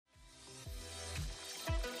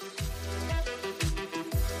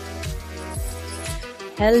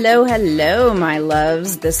Hello, hello, my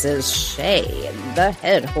loves. This is Shae, the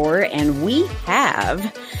head whore, and we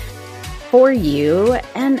have for you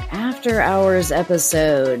an after hours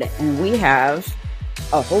episode. And we have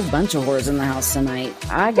a whole bunch of whores in the house tonight.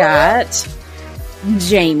 I got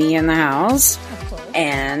Jamie in the house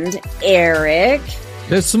and Eric.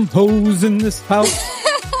 There's some hoes in this house.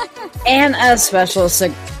 And a special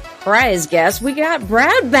surprise guest. We got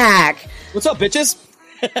Brad back. What's up, bitches?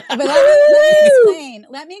 But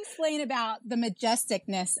let me explain about the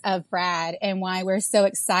majesticness of Brad and why we're so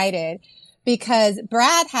excited. Because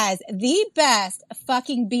Brad has the best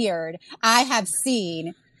fucking beard I have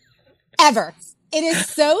seen ever. It is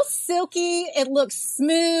so silky. It looks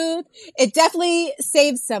smooth. It definitely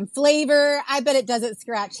saves some flavor. I bet it doesn't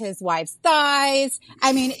scratch his wife's thighs.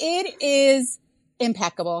 I mean, it is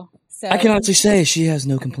impeccable. So, I can honestly say she has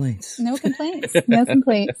no complaints. No complaints. No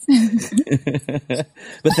complaints.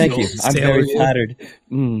 But thank you. I'm very flattered.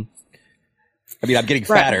 I mean, I'm getting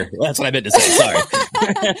fatter. That's what I meant to say. Sorry.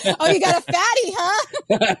 Oh, you got a fatty,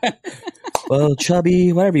 huh? Well,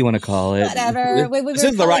 chubby, whatever you want to call it. Whatever. This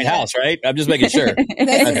is the right house, right? I'm just making sure.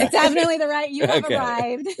 This is definitely the right. You have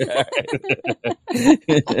arrived.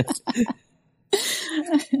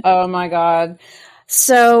 Oh my God.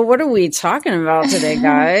 So what are we talking about today,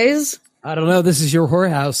 guys? I don't know. This is your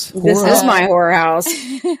whorehouse. This is my whorehouse.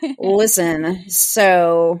 Listen,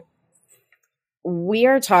 so we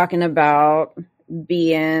are talking about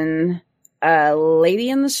being a lady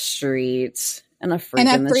in the streets and a freak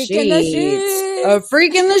in the sheets. A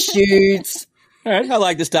freak in the sheets. All right. I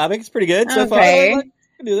like this topic. It's pretty good so far. Okay.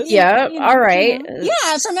 Yeah. All right.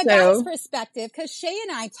 Yeah. From a guy's perspective, because Shae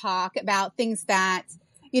and I talk about things that,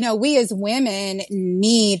 we as women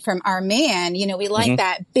need from our man. We like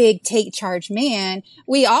that big take charge man.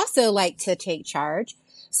 We also like to take charge.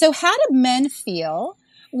 So how do men feel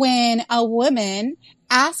when a woman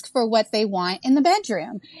asks for what they want in the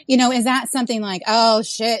bedroom? Is that something like, oh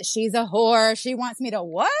shit, she's a whore. She wants me to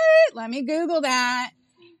what? Let me Google that.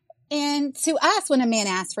 And to us, when a man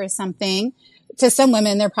asks for something, to some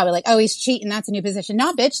women, they're probably like, oh, he's cheating. That's a new position.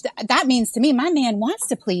 No, bitch. That means to me, my man wants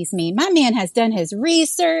to please me. My man has done his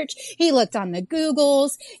research. He looked on the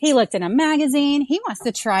Googles. He looked in a magazine. He wants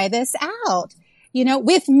to try this out,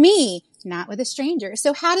 with me, not with a stranger.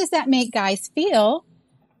 So how does that make guys feel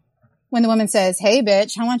when the woman says, hey,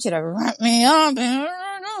 bitch, I want you to wrap me up,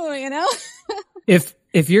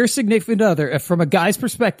 If your significant other, from a guy's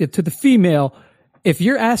perspective to the female, if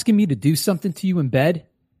you're asking me to do something to you in bed,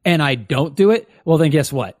 and I don't do it, well, then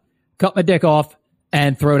guess what? Cut my dick off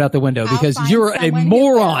and throw it out the window because you're a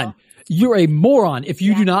moron. You're a moron if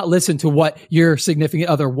you do not listen to what your significant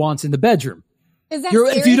other wants in the bedroom. Is that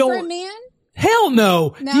scary for a man? Hell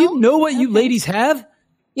no. Do you know what you ladies have?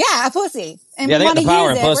 Yeah, a pussy. And yeah, we they got the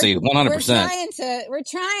power in pussy, 100%. We're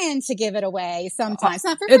trying to give it away sometimes.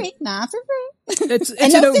 Not for free. Not for free. It's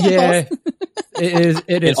yeah.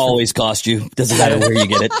 It always costs you. Doesn't matter where you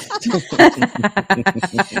get it.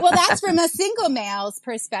 Well, that's from a single male's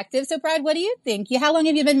perspective. So, Brad, what do you think? How long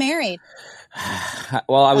have you been married?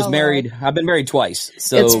 Well, I was married. I've been married twice.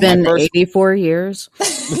 So it's been 84 years. Fuck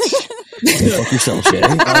yourself,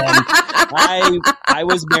 Shae. I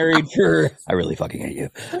was married for. I really fucking hate you.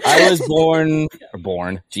 I was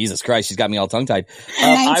born. Jesus Christ, she's got me all tongue tied.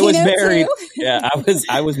 I was married. Yeah,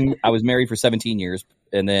 I was married for 17 years,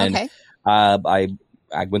 and then I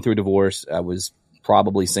went through a divorce. I was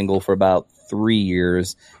probably single for about 3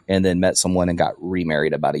 years, and then met someone and got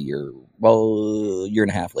remarried about a year and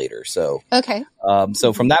a half later. So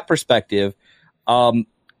so from that perspective,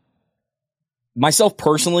 myself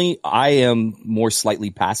personally, I am more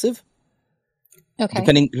slightly passive.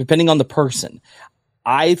 Okay. Depending on the person.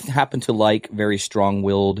 I happen to like very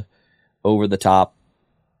strong-willed, over-the-top,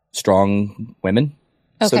 strong women,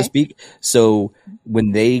 so to speak. So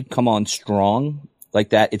when they come on strong like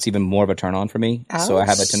that, it's even more of a turn on for me. So I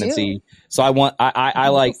have a tendency. So I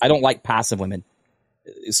don't like passive women.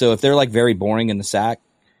 So if they're like very boring in the sack,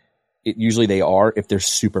 usually they are if they're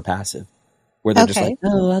super passive, where they're just like,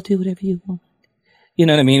 oh, I'll do whatever you want. You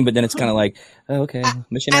know what I mean? But then it's kind of like, oh, okay,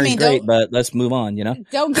 missionary's great, but let's move on,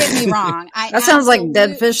 Don't get me wrong. That sounds like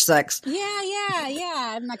dead fish sex.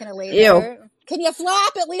 Yeah. I'm not going to lay there. Can you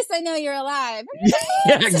flop? At least I know you're alive.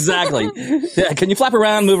 Yeah, exactly. Yeah, can you flap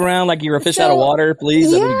around, move around like you're a fish out of water, please?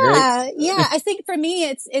 That'd be great. Yeah. I think for me,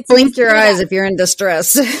 it's blink your eyes if you're in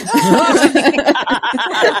distress. No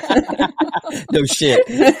shit.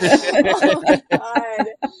 Oh my God.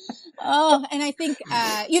 Oh, and I think,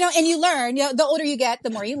 and you learn, the older you get, the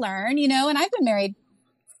more you learn, and I've been married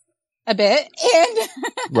a bit and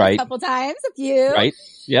right. a couple times, a few. Right.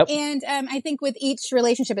 Yep. And I think with each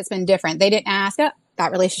relationship, it's been different. They didn't ask, oh,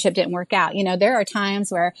 that relationship didn't work out. You know, there are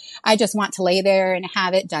times where I just want to lay there and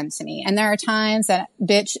have it done to me. And there are times that,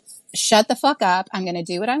 bitch, shut the fuck up. I'm going to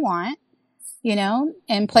do what I want, you know,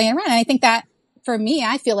 and play around. And I think that for me,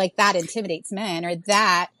 I feel like that intimidates men, or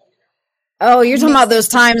that. Oh, you're talking about those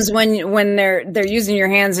times when they're using your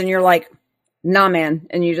hands and you're like, nah, man.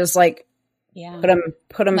 And you just like, yeah,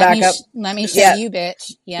 put them back up. Let me show you,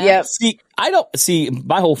 bitch. Yeah. Yep. See,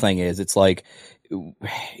 my whole thing is, it's like, you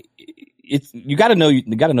got to know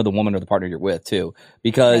the woman or the partner you're with too,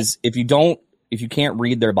 because if you can't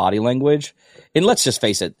read their body language, and let's just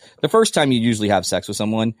face it, the first time you usually have sex with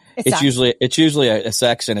someone, it's usually a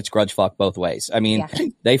sex and it's grudge fuck both ways. I mean,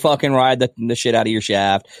 they fucking ride the shit out of your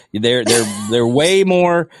shaft. They're way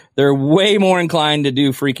more inclined to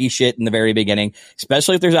do freaky shit in the very beginning,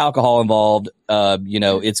 especially if there's alcohol involved. You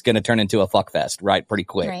know, it's going to turn into a fuck fest, right? Pretty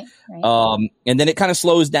quick. Right. And then it kind of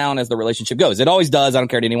slows down as the relationship goes. It always does. I don't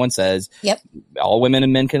care what anyone says. Yep. All women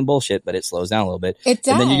and men can bullshit, but it slows down a little bit. It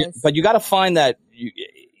does. And then but you got to find that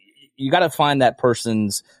you got to find that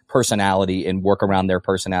person's personality and work around their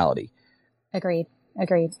personality. Agreed.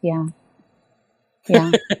 Yeah.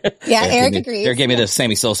 Yeah. Yeah. Eric agrees. Eric gave me the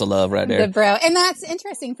Sammy Sosa love right there. The bro. And that's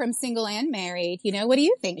interesting from single and married. You know, what do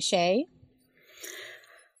you think, Shae?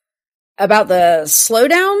 About the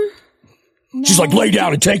slowdown? No. She's like, lay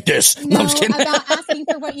down and take this. No, I'm just kidding. About asking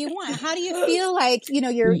for what you want. How do you feel like, you know,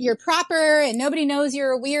 you're proper and nobody knows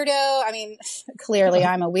you're a weirdo? I mean, clearly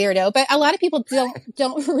I'm a weirdo, but a lot of people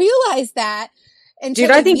don't realize that.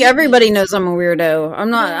 Dude, I think everybody knows I'm a weirdo. I'm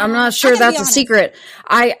not sure that's a secret.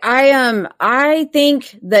 I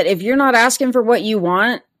think that if you're not asking for what you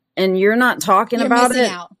want and you're not talking about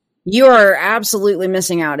it, you are absolutely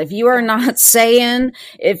missing out. If you are not saying,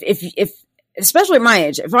 if especially at my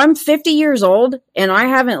age, if I'm 50 years old and I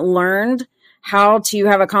haven't learned how to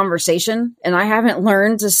have a conversation and I haven't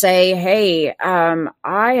learned to say, hey,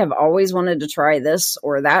 I have always wanted to try this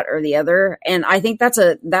or that or the other. And I think that's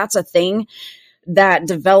a thing that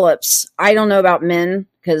develops. I don't know about men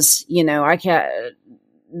because, you know,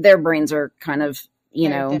 their brains are kind of, you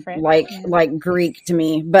know, different. like Greek to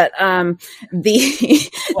me, but men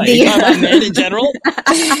in general,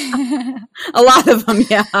 a lot of them,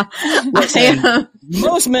 yeah. Listen,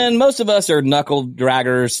 most of us are knuckle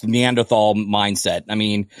draggers, Neanderthal mindset. I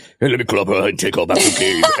mean, hey, let me club her and take her back to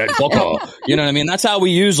cave and fuck her. You know what I mean? That's how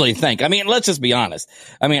we usually think. I mean, let's just be honest.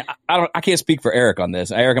 I mean, I can't speak for Eric on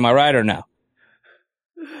this. Eric, am I right or no?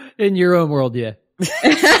 In your own world, yeah. Well,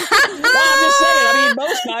 I'm just saying. I mean,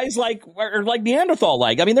 most guys are like Neanderthal.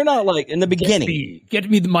 I mean, they're not like in the beginning. Get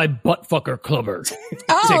me my butt fucker clubber.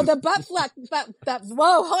 Oh, the butt fuck.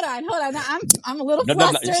 Whoa, hold on. I'm a little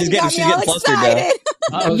flustered. No, she's getting flustered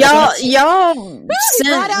now. Y'all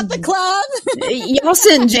brought out the club. Y'all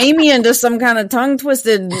sent Jamie into some kind of tongue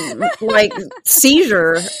twisted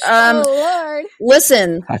seizure. Oh Lord!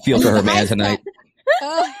 Listen, I feel for her man tonight.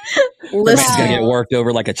 Listen, gonna get worked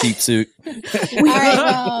over like a cheap suit.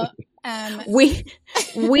 We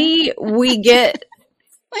get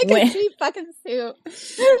like a cheap fucking suit.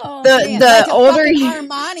 Oh, the older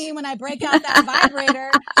Armani when I break out that vibrator.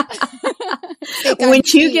 when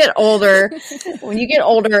you get older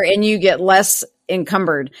and you get less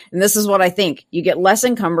encumbered, and this is what I think, you get less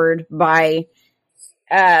encumbered by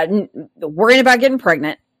worrying about getting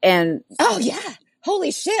pregnant. And oh yeah.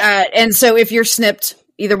 Holy shit. And so if you're snipped,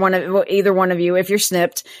 either one of you, if you're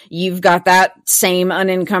snipped, you've got that same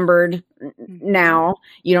unencumbered now.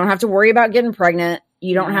 You don't have to worry about getting pregnant.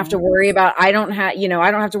 You don't have to worry about, I don't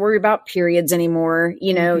have to worry about periods anymore.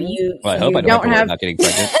 You know, I hope I don't have about getting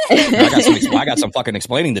pregnant. I got some fucking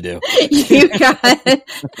explaining to do. You got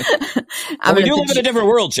we do live in a different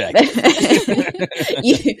world, check.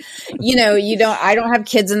 I don't have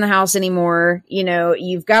kids in the house anymore. You know,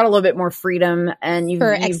 you've got a little bit more freedom and you've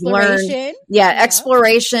learned,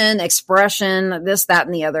 exploration, expression, this, that,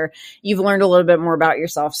 and the other. You've learned a little bit more about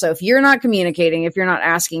yourself. So if you're not communicating, if you're not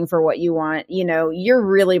asking for what you want, you know, you're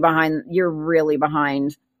really behind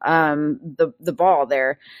the ball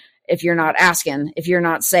there. If you're not asking, if you're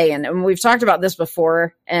not saying, and we've talked about this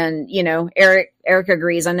before, and you know, Eric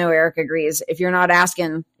agrees. I know Eric agrees. If you're not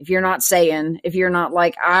asking, if you're not saying, if you're not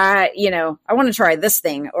like, I want to try this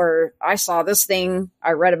thing, or I saw this thing,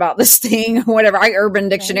 I read about this thing, whatever. I Urban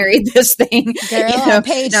Dictionary this thing. Girl, you know, on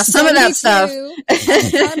page now some of that stuff.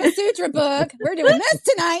 Kama Sutra book. We're doing this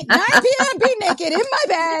tonight. 9 p.m. Be naked in my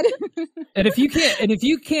bed. And if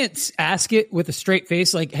you can't ask it with a straight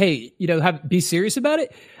face, like, hey, you know, be serious about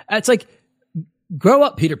it. It's like, grow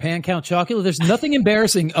up, Peter Pan, Count Chocula. There's nothing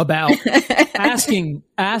embarrassing about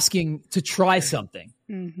asking to try something.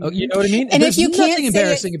 Mm-hmm. Oh, you know what I mean? And There's if you can't say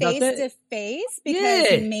embarrassing it face to face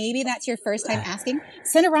because maybe that's your first time asking,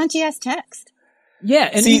 send a raunchy ass text. Yeah,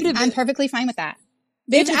 and I'm perfectly fine with that.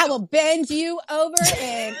 Bitch, I will bend you over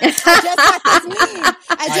and I just got this meme.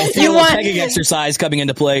 I feel a pegging exercise coming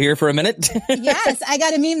into play here for a minute. Yes, I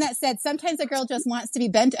got a meme that said, sometimes a girl just wants to be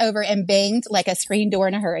bent over and banged like a screen door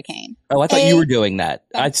in a hurricane. Oh, I thought you were doing that.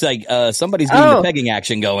 It's like somebody's getting the pegging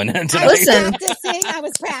action going. I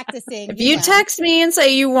was practicing. If you text me and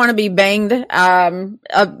say you want to be banged,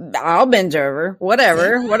 I'll bend over.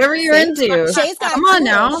 Whatever you're into. Shae's got Come on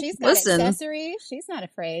now. She's got accessories. She's not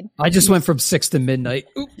afraid. I just went from 6 to midnight.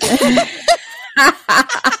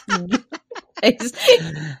 I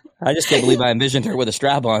just can't believe I envisioned her with a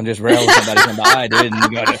strap on, just railing somebody from behind, dude, and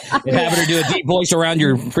having her do a deep voice around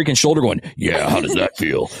your freaking shoulder going, yeah, how does that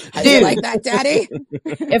feel? How do you like that, daddy?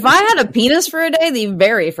 If I had a penis for a day, the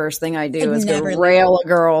very first thing I do is go rail a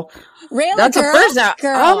girl. That's a first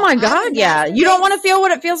girl. Oh my God. Yeah. You don't want to feel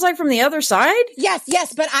what it feels like from the other side?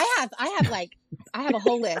 Yes. But I have a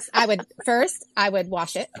whole list. I would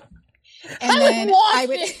wash it. And then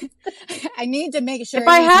I need to make sure. If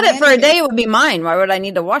I had it for a day, it would be mine. Why would I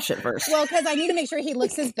need to wash it first? Well, because I need to make sure he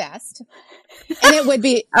looks his best. And it would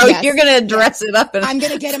be. You're going to dress it up. I'm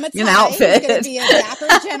going to get him a tie. An outfit. He's going to be a dapper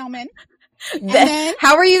gentleman. Then,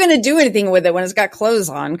 how are you going to do anything with it when it's got clothes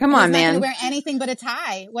on? Come on, man. I'm not going to wear anything but a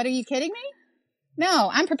tie. What are you kidding me?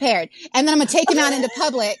 No, I'm prepared. And then I'm going to take him out into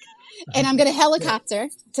public. And I'm going to helicopter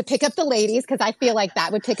to pick up the ladies because I feel like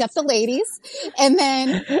that would pick up the ladies. And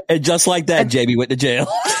then. And just like that, Jamie went to jail.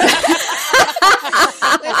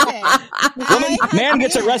 Listen, man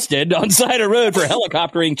gets arrested on side of road for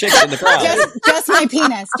helicoptering chicks in the crowd. Just my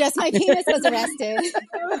penis. Just my penis was arrested.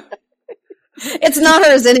 It's not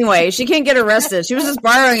hers anyway. She can't get arrested. She was just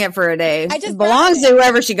borrowing it for a day. It belongs to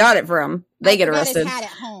whoever she got it from. They get arrested. Had at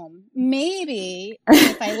home. Maybe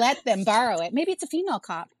if I let them borrow it, maybe it's a female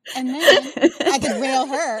cop, and then I could rail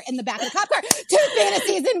her in the back of the cop car. 2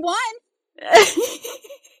 fantasies in one.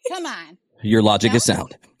 Come on. Your logic is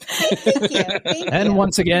sound. Thank you. And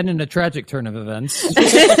once again, in a tragic turn of events.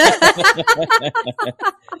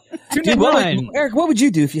 Dude, Eric, what would you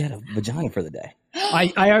do if you had a vagina for the day?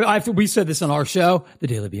 We said this on our show, The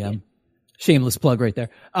Daily BM. Shameless plug right there.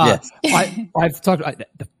 Yes. I've talked.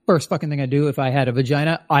 The first fucking thing I do if I had a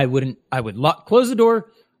vagina, I would close the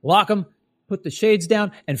door, lock them, put the shades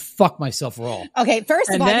down, and fuck myself raw. Okay, first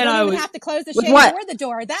of all, you don't even have to close the shades or the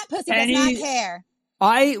door. That pussy does not care.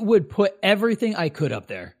 I would put everything I could up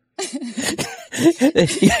there.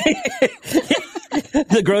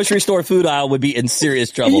 The grocery store food aisle would be in serious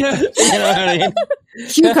trouble. Yeah. You know what I mean?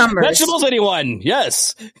 Cucumbers. Vegetables, anyone?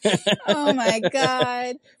 Yes. Oh my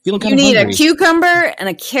God. You need a cucumber and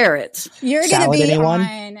a carrot. You're going to be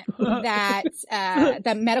on that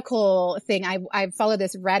the medical thing. I follow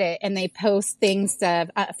this Reddit and they post things of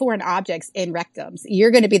foreign objects in rectums.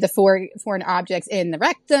 You're going to be the foreign objects in the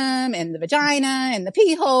rectum, in the vagina, in the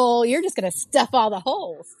pee hole. You're just going to stuff all the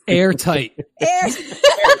holes. Airtight.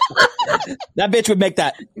 That bitch would make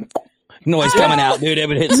that noise coming out, dude. It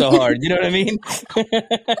would hit so hard. You know what I mean?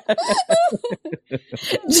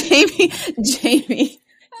 Jamie,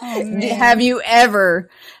 have you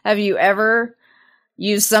ever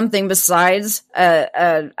used something besides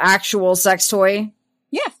a actual sex toy?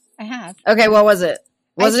 Yes, I have. Okay, what was it?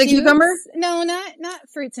 Was it a cucumber? No, not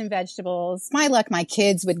fruits and vegetables. My luck, my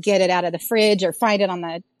kids would get it out of the fridge or find it on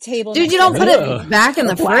the table. Dude, you don't put it back in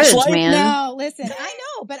the fridge, man. No, listen, I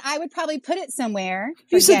know, but I would probably put it somewhere.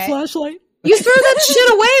 You said flashlight? You throw that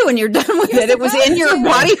shit away when you're done with it. It was in your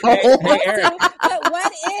body hole. Hey, Eric. But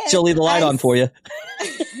what if she'll leave the light on for you?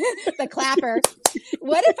 The clapper.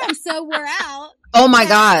 What if I'm so wore out? Oh my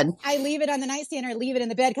God. I leave it on the nightstand or leave it in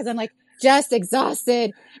the bed because I'm like just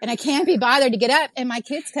exhausted and I can't be bothered to get up. And my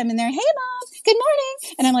kids come in there. Hey, Mom. Good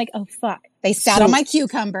morning. And I'm like, oh, fuck. They sat on my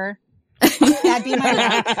cucumber. That'd be my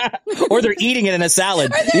life. Or they're eating it in a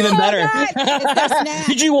salad. Even better.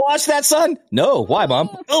 Did you wash that, son? No. Why, Mom?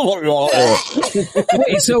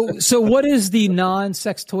 Wait, so what is the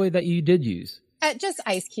non-sex toy that you did use? Just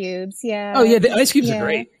ice cubes. Yeah. Oh, yeah. The ice cubes are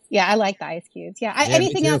great. Yeah, I like the ice cubes. Yeah.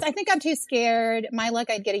 Anything else? I think I'm too scared. My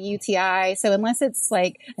luck, I'd get a UTI. So unless it's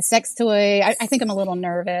like a sex toy, I think I'm a little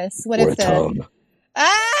nervous. What if tongue?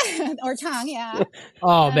 Or tongue, yeah.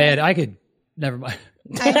 Oh, man. I could. Never mind.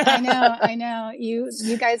 I know.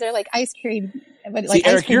 You guys are like ice cream, like See,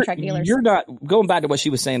 ice Eric, cream truck dealers. You're not going back to what she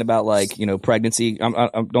was saying about like, you know, pregnancy. I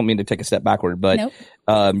don't mean to take a step backward, but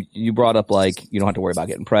nope. You brought up like you don't have to worry about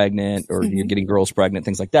getting pregnant or you're getting girls pregnant,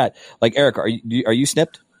 things like that. Like Eric, are you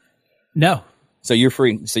snipped? No. So you're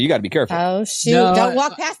free. So you got to be careful. Oh shoot! No, Don't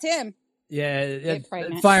walk past him. Yeah,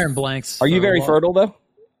 fire and blanks. Are you very fertile though?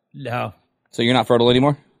 No. So you're not fertile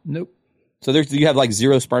anymore? Nope. So you have like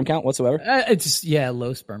zero sperm count whatsoever? It's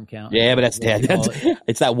low sperm count. Yeah, but that's dead.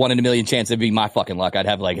 It's that 1 in a million chance. It'd be my fucking luck. I'd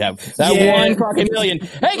have that 1 fucking million.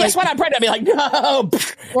 Hey, guess what? I'm pregnant. I'd be like, no.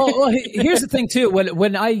 Well, here's the thing too.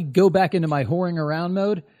 When I go back into my whoring around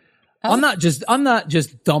mode, I'm not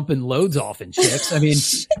just dumping loads off in chicks. I mean,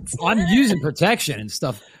 I'm using protection and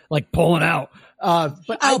stuff, like pulling out. But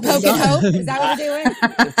poke and hope. Is that what we're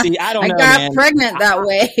doing? See, I don't know. I got man. pregnant that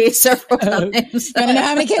way several times. I don't know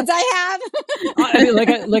how many kids I have. I mean,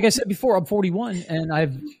 like I said before, I'm 41 and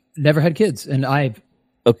I've never had kids, and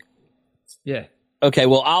yeah. Okay,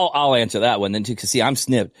 well, I'll answer that one then too. Because see, I'm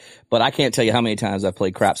snipped, but I can't tell you how many times I've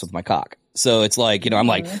played craps with my cock. So it's like, I'm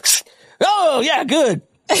like, oh yeah, good.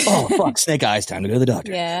 Oh fuck, snake eyes, time to go to the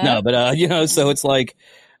doctor. Yeah. No, but so it's like,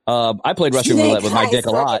 I played Russian roulette with my dick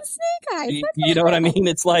a lot. You know what I mean?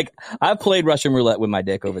 It's like I've played Russian roulette with my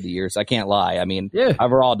dick over the years. I can't lie. I mean,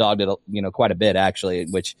 I've raw dogged it, quite a bit actually.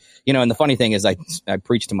 Which and the funny thing is, I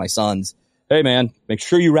preach to my sons, hey man, make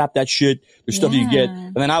sure you wrap that shit. There's stuff you can get.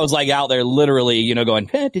 And then I was like out there literally, going,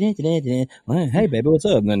 hey baby, what's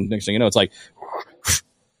up? And then next thing you know, it's like,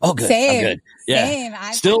 oh good, Same. I'm good. Yeah,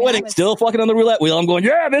 Same. still winning, still fucking on the roulette wheel. I'm going,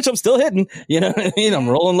 yeah, bitch, I'm still hitting. You know what I mean? I'm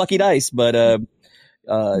rolling lucky dice, but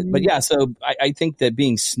yeah, so I think that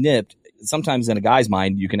being snipped, sometimes in a guy's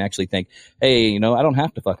mind, you can actually think, hey, I don't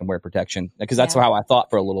have to fucking wear protection, because that's how I thought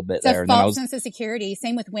for a little bit it's there. A false sense of security.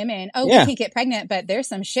 Same with women. Oh, we can't get pregnant, but there's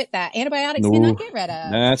some shit that antibiotics cannot get rid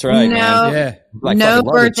of. That's right, man. Yeah. Like no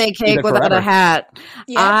birthday cake without a hat.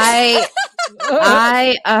 Yeah.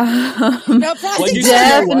 I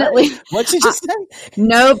definitely. What'd you just say?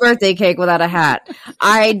 No birthday cake without a hat.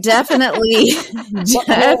 I definitely.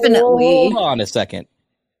 Hold on a second.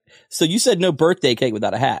 So you said no birthday cake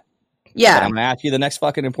without a hat. Yeah. But I'm gonna ask you the next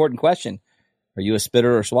fucking important question: are you a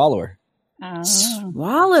spitter or swallower?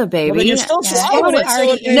 Swallow, baby. Well, you're still swallowing it.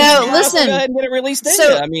 So no, listen. Go ahead and get it released in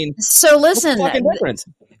you. I mean, so listen. What's the fucking difference?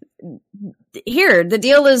 Here, the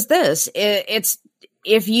deal is this: it's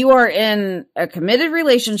if you are in a committed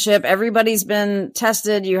relationship, everybody's been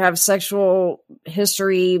tested. You have sexual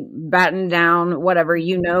history battened down, whatever.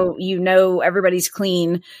 Everybody's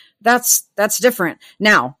clean. That's different.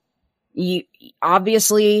 Now, you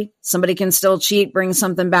obviously somebody can still cheat, bring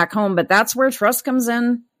something back home, but that's where trust comes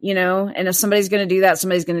in, and if somebody's going to do that,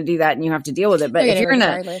 somebody's going to do that, and you have to deal with it. But if you're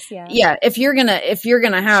if you're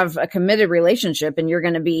going to have a committed relationship and you're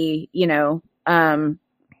going to be, I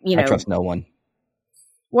trust no one.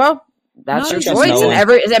 Well, that's your choice,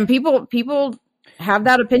 and people have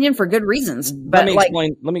that opinion for good reasons. But let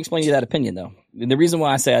me explain to you that opinion though. And the reason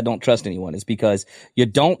why I say I don't trust anyone is because you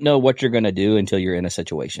don't know what you're going to do until you're in a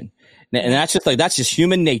situation. And that's just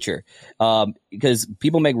human nature. Because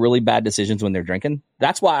people make really bad decisions when they're drinking.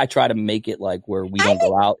 That's why I try to make it like where we don't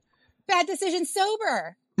go out. Bad decision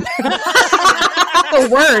sober. A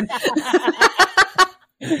word.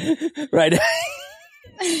 Right.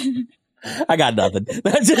 I got nothing.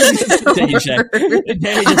 That's just continue, Shae.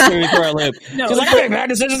 Danny just threw me for a loop. She's like, I make bad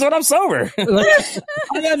decisions when I'm sober.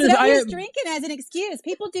 I use drinking as an excuse.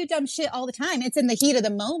 People do dumb shit all the time. It's in the heat of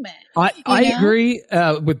the moment. I agree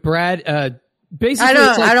with Brad. Basically,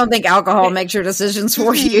 I don't think alcohol makes your decisions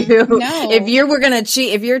for you. No. If you were going to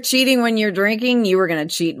cheat, if you're cheating when you're drinking, you were going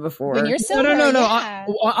to cheat before. When you're sober, no. Yeah.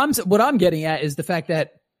 What I'm getting at is the fact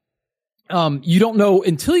that you don't know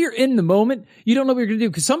until you're in the moment. You don't know what you're going to do,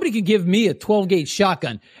 because somebody could give me a 12-gauge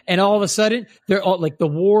shotgun, and all of a sudden they're all like the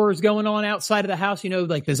war is going on outside of the house.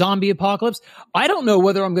 Like the zombie apocalypse. I don't know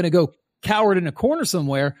whether I'm going to go cowered in a corner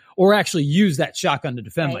somewhere or actually use that shotgun to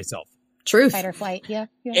defend myself. Truth. Fight or flight. Yeah.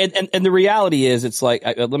 And the reality is, it's like,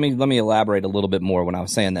 let me elaborate a little bit more when I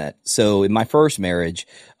was saying that. So in my first marriage,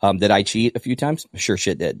 did I cheat a few times? Sure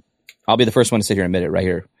shit did. I'll be the first one to sit here and admit it right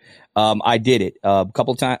here. I did it a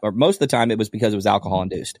couple of times, or most of the time it was because it was alcohol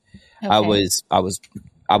induced. Okay. I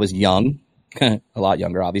was young, a lot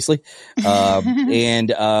younger, obviously. And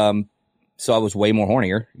so I was way more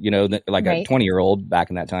hornier, than like a 20-year-old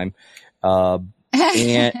back in that time.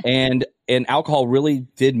 And alcohol really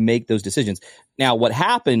did make those decisions. Now, what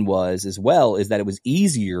happened is that it was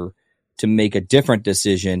easier to make a different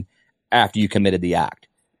decision after you committed the act,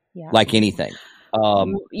 like anything.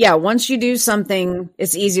 Once you do something,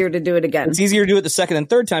 it's easier to do it again. It's easier to do it the second and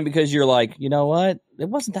third time because you're like, you know what? It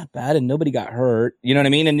wasn't that bad and nobody got hurt. You know what I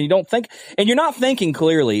mean? And you don't think, and you're not thinking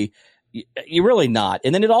clearly You're really not.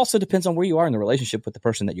 And then it also depends on where you are in the relationship with the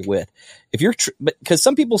person that you're with. If you're, because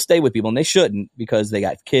some people stay with people and they shouldn't because they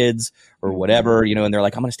got kids or whatever, you know, and they're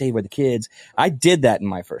like, I'm going to stay with the kids. I did that in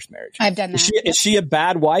my first marriage. I've done that. Is she a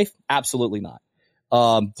bad wife? Absolutely not.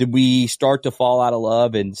 Did we start to fall out of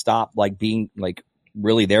love and stop like being like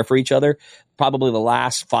really there for each other? Probably the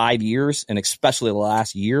last 5 years, and especially the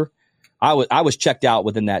last year. I was checked out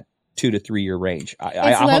within that 2 to 3 year range.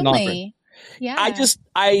 I hung on for it. Yeah.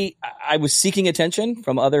 I was seeking attention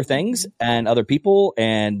from other things and other people,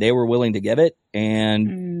 and they were willing to give it.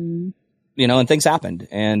 And, you know, and things happened.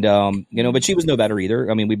 And, you know, but she was no better either.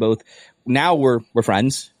 I mean, now we're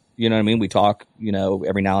friends. You know what I mean? We talk, you know,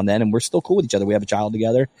 every now and then, and we're still cool with each other. We have a child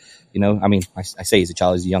together. You know, I mean, I say he's a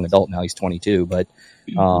child, he's a young adult now. He's 22, but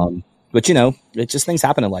you know, it's just things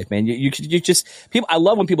happen in life, man. You just people. I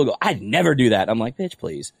love when people go, "I'd never do that." I'm like, "Bitch,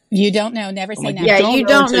 please." You don't know. Never say never. Yeah, you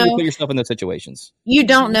don't know. You put yourself in those situations. You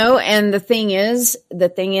don't know, and the thing is,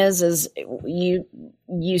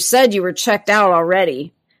 you said you were checked out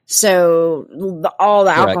already. So all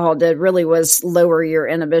the alcohol did really was lower your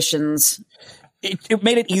inhibitions. It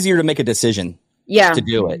made it easier to make a decision. Yeah, to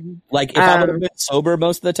do it. Like if I would have been sober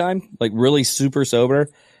most of the time, like really super sober.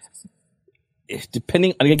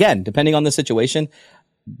 Depending on the situation,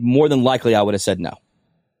 more than likely I would have said no.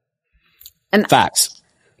 And facts.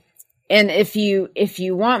 And if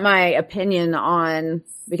you want my opinion on,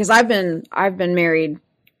 because I've been married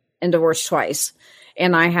and divorced twice,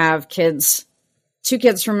 and I have kids, 2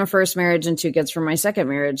 kids from my first marriage and 2 kids from my second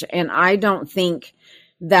marriage, and I don't think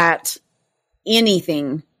that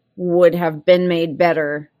anything would have been made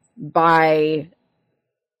better by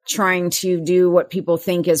trying to do what people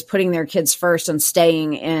think is putting their kids first and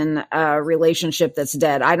staying in a relationship that's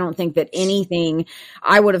dead. I don't think that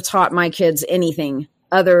I would have taught my kids anything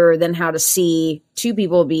other than how to see 2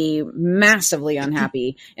 people be massively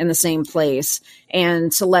unhappy in the same place,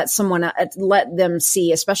 and to let them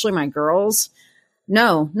see, especially my girls.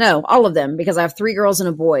 No, all of them, because I have 3 girls and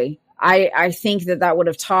a boy. I think that would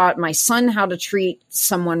have taught my son how to treat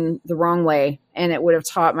someone the wrong way, and it would have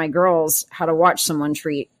taught my girls how to watch someone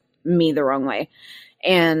treat me the wrong way.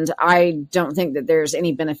 And I don't think that there's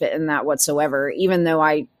any benefit in that whatsoever, even though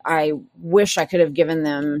I wish I could have given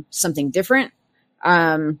them something different.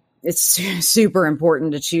 It's super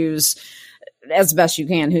important to choose as best you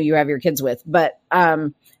can who you have your kids with. But,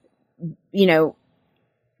 you know,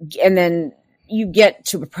 and then you get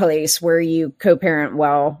to a place where you co-parent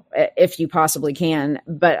well, if you possibly can.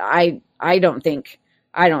 But I don't think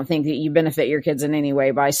that you benefit your kids in any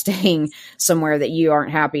way by staying somewhere that you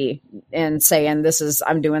aren't happy and saying,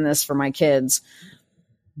 I'm doing this for my kids.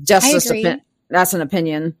 That's an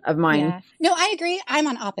opinion of mine. Yeah. No, I agree. I'm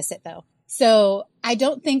on opposite though. So I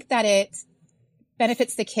don't think that it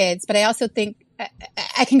benefits the kids, but I also think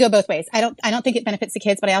I can go both ways. I don't think it benefits the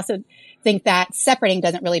kids, but I also think that separating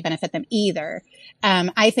doesn't really benefit them either.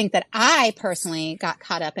 I think that I personally got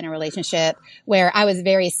caught up in a relationship where I was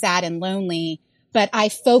very sad and lonely, but I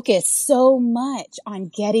focused so much on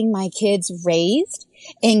getting my kids raised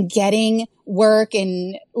and getting work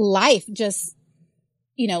and life just,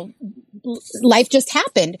 you know, life just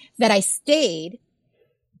happened that I stayed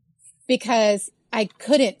because I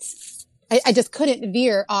just couldn't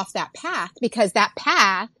veer off that path, because that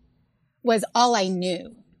path was all I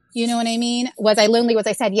knew. You know what I mean? Was I lonely? Was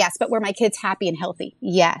I sad? Yes. But were my kids happy and healthy?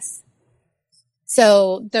 Yes.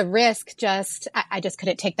 So the risk I just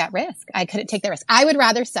couldn't take that risk. I couldn't take that risk. I would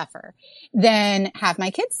rather suffer than have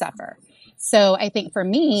my kids suffer. So I think for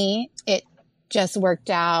me, it just worked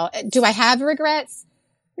out. Do I have regrets?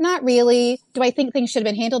 Not really. Do I think things should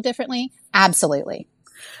have been handled differently? Absolutely.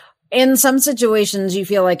 In some situations, you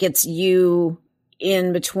feel like it's you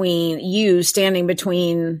standing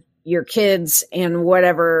between your kids and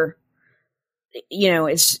whatever, you know,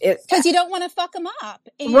 it's because you don't want to fuck them up.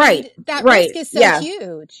 And right. That risk is so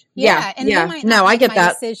huge. Yeah. And yeah. They might no, I get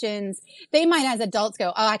that. Decisions. They might, as adults,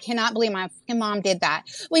 go, "Oh, I cannot believe my mom did that."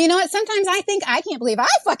 Well, you know what? Sometimes I think I can't believe I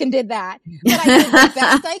fucking did that, but I did the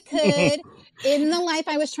best I could in the life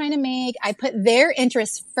I was trying to make. I put their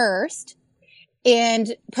interests first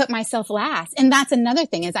and put myself last. And that's another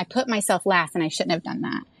thing, is I put myself last, and I shouldn't have done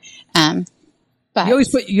that.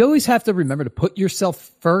 But you always have to remember to put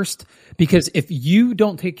yourself first, because if you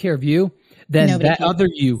don't take care of you, then other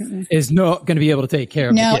you is not going to be able to take care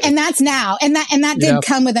of you. And that's now. And that did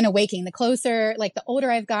come with an awakening. The closer, like the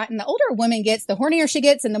older I've gotten, the older a woman gets, the hornier she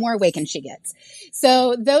gets and the more awakened she gets.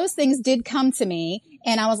 So those things did come to me,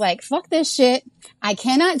 and I was like, fuck this shit. I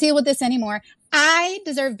cannot deal with this anymore. I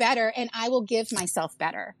deserve better, and I will give myself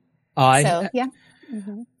better. I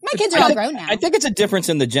My kids are all grown now. I think it's a difference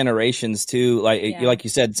in the generations too. Like you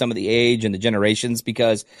said, some of the age and the generations,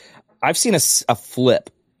 because I've seen a flip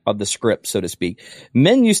of the script, so to speak.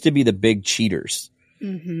 Men used to be the big cheaters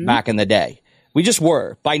back in the day. We just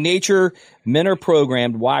were. By nature, men are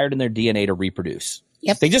programmed, wired in their DNA to reproduce.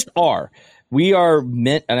 Yep. They just are. We are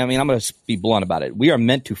meant, and I mean, I'm going to be blunt about it. We are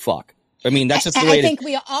meant to fuck. I mean, that's just the way I think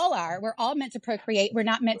we all are. We're all meant to procreate. We're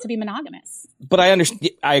not meant to be monogamous. But I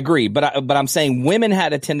understand. I agree. But I'm saying women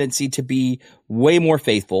had a tendency to be way more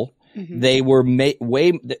faithful. They were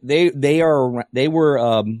they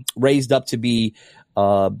were raised up to be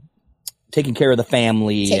taking care of the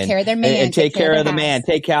family, take care of their man, and take care of the man,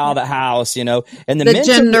 take care of the house, and the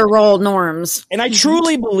gender role norms. And I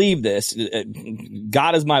truly believe this.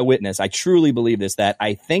 God is my witness. I truly believe this. That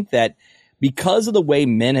I think that because of the way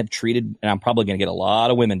men have treated, and I'm probably going to get a lot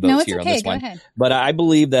of women votes here on this one, but I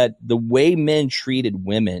believe that the way men treated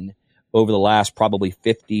women over the last probably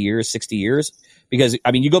 50 years, 60 years, because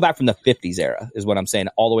I mean, you go back from the 50s era is what I'm saying,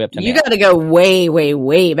 all the way up to now. You got to go way, way,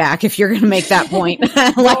 way back if you're going to make that point,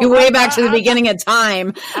 like way back to the beginning of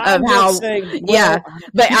time of how,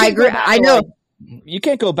 but I agree. I know. You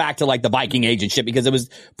can't go back to like the Viking age and shit, because it was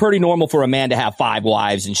pretty normal for a man to have 5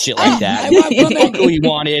 wives and shit like that. Fuck who he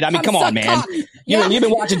wanted. I mean, come on, man. You've been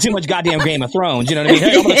watching too much goddamn Game of Thrones. You know what I mean?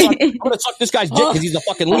 Hey, I'm gonna suck this guy's dick because he's the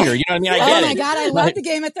fucking leader. You know what I mean? I get it. Oh my God, I love the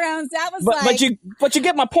Game of Thrones. That was but you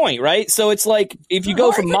get my point, right? So it's like if you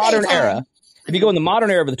go from modern era. If you go in the modern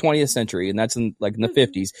era of the 20th century, and that's in the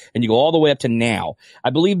 50s, and you go all the way up to now, I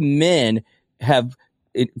believe men have.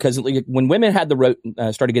 Because when women had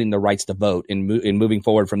started getting the rights to vote and moving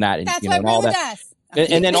forward from that, and that's and all that, us.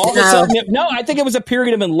 and then all of a sudden, I think it was a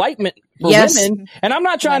period of enlightenment for women. And I'm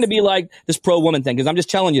not trying to be like this pro-woman thing, because I'm just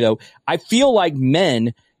telling you, though, I feel like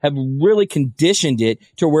men have really conditioned it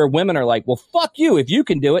to where women are like, well, fuck you. If you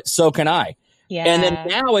can do it, so can I. Yeah. And then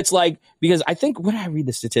now it's like, because I think, when I read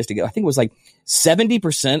the statistic, I think it was like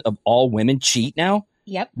 70% of all women cheat now.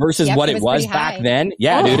 Yep. Versus what it was back then.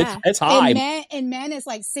 Yeah, dude, it's high. And men is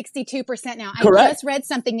like 62% now. Correct. I just read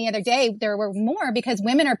something the other day. There were more because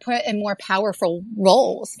women are put in more powerful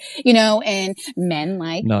roles, and men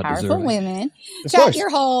like not powerful deserving. Women. Shut your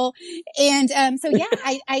hole. And so yeah,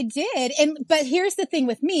 I did. But here's the thing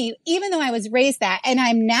with me, even though I was raised that, and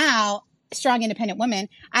I'm now strong, independent woman,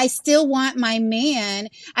 I still want my man.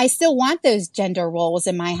 I still want those gender roles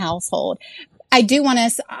in my household. I do want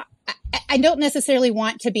us. I don't necessarily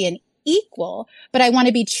want to be an equal, but I want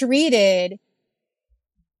to be treated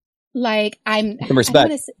like with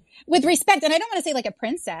respect. And I don't want to say like a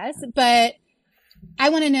princess, but I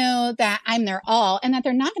want to know that I'm their all and that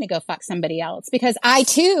they're not going to go fuck somebody else, because I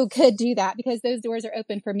too could do that, because those doors are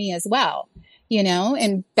open for me as well,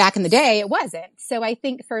 and back in the day it wasn't. So I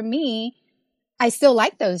think for me, I still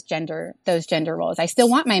like those gender roles. I still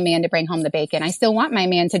want my man to bring home the bacon. I still want my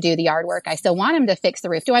man to do the yard work. I still want him to fix the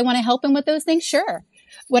roof. Do I want to help him with those things? Sure.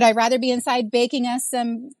 Would I rather be inside baking us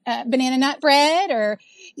some banana nut bread or,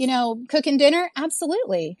 cooking dinner?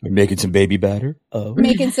 Absolutely. We're making some baby batter. Oh,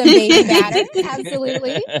 making some baby batter.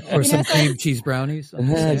 Absolutely. Or some cream cheese brownies.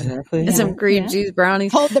 Exactly. Yeah. Some cream cheese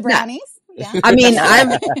brownies. Hold the brownies. Yeah. I mean,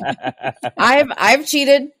 I've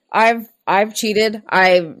cheated. I've cheated.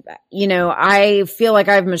 I feel like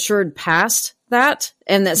I've matured past that,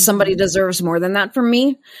 and that somebody deserves more than that from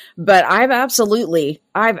me. But I've absolutely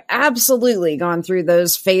gone through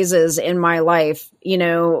those phases in my life,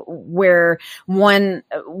 where one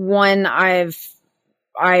I've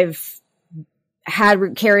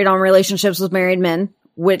had carried on relationships with married men,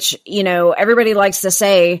 which, everybody likes to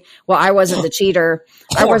say, well, I wasn't the cheater.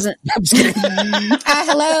 I wasn't.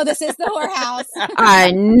 Hello, this is the whorehouse.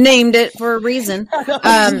 I named it for a reason.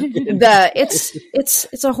 It's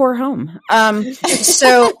a whore home.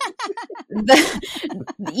 So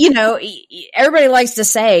everybody likes to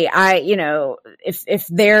say, if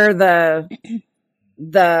they're the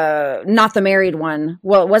not the married one,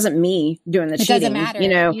 well, it wasn't me doing the cheating. Doesn't matter.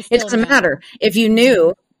 It doesn't matter. If you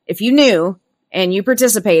knew and you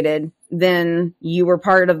participated, then you were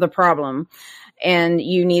part of the problem, and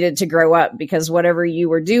you needed to grow up, because whatever you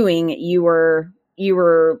were doing, you were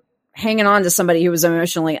hanging on to somebody who was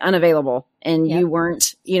emotionally unavailable, and you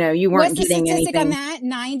weren't What's getting the statistic anything. on that?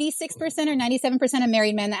 96% or 97% of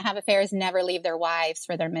married men that have affairs never leave their wives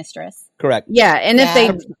for their mistress. Correct. Yeah. And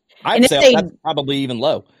I'd say that's probably even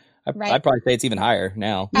low. I'd probably say it's even higher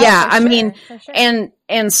now. Yeah. For sure.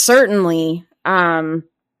 And certainly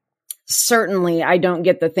I don't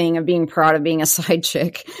get the thing of being proud of being a side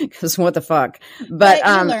chick, because what the fuck. But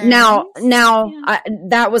that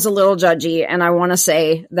was a little judgy, and I want to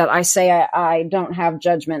say that I don't have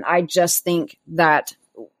judgment. I just think that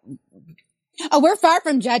Oh, we're far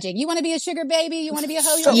from judging. You want to be a sugar baby? You want to be a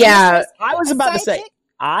hoe? Yeah. I was about to say,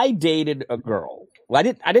 I dated a girl. Well, I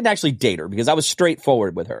didn't actually date her because I was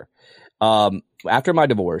straightforward with her. After my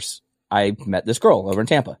divorce, I met this girl over in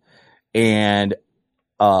Tampa, and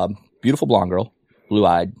beautiful blonde girl,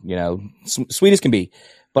 blue-eyed, sweet as can be.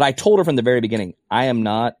 But I told her from the very beginning, I am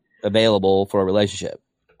not available for a relationship.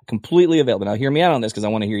 Completely available. Now, hear me out on this because I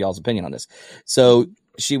want to hear y'all's opinion on this. So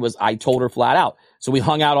I told her flat out. So we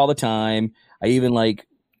hung out all the time. I even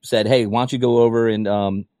said, hey, why don't you go over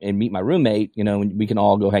and meet my roommate, and we can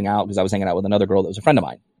all go hang out, because I was hanging out with another girl that was a friend of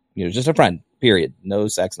mine, just a friend, period. No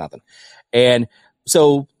sex, nothing. And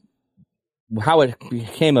so how it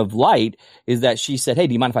became of light is that she said, hey,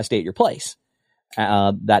 do you mind if I stay at your place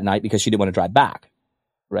that night? Because she didn't want to drive back.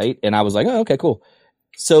 Right. And I was like, oh, okay, cool.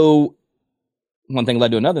 So one thing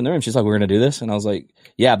led to another in the room. She's like, we're going to do this. And I was like,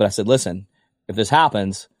 yeah, but I said, listen, if this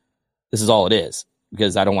happens, this is all it is,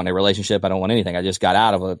 because I don't want a relationship. I don't want anything. I just got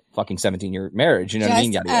out of a fucking 17-year marriage. You know what I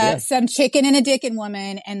mean? Yeah. Some chicken and a dickin'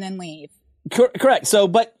 woman and then leave. Correct. So,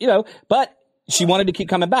 but she wanted to keep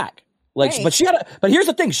coming back. Right. But here's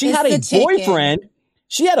the thing. She had a boyfriend.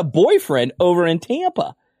 She had a boyfriend over in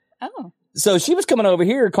Tampa. Oh. So she was coming over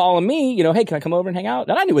here calling me, hey, can I come over and hang out?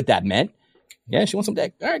 And I knew what that meant. Yeah, she wants some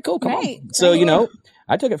dick. All right, cool. Come on. So,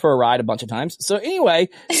 I took it for a ride a bunch of times. So anyway,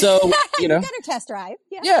 you got her test drive.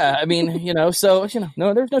 Yeah. I mean, no,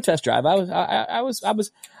 there's no test drive. I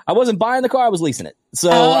wasn't buying the car. I was leasing it.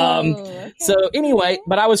 So, okay. So anyway,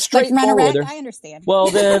 but I was straightforward with her. I understand. Well,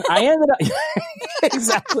 then I ended up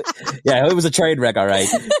exactly. Yeah, it was a trade wreck. All right.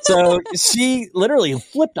 So she literally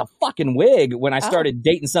flipped a fucking wig when I started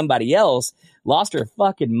dating somebody else, lost her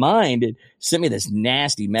fucking mind, and sent me this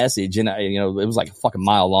nasty message. And it was like a fucking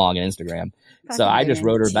mile long on Instagram. So I just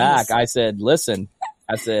wrote her back. I said, listen,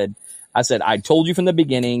 I said, I told you from the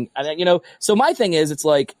beginning. And, so my thing is, it's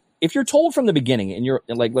like, if you're told from the beginning and you're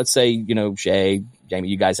like, let's say, Shae, Jamie,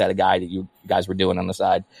 you guys had a guy that you guys were doing on the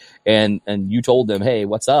side, and you told them, hey,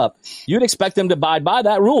 what's up? You'd expect them to abide by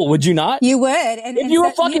that rule, would you not? You would. And if you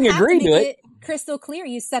fucking agreed to it. Crystal clear.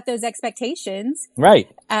 You set those expectations. Right.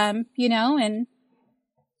 And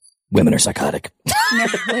women are psychotic. No,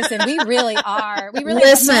 listen, we really are. We really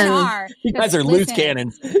are. You guys are loose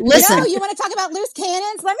cannons. Listen. No, you want to talk about loose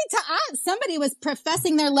cannons? Let me tell somebody was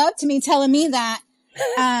professing their love to me, telling me that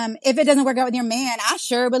if it doesn't work out with your man, I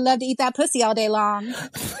sure would love to eat that pussy all day long.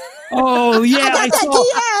 Oh yeah, I saw.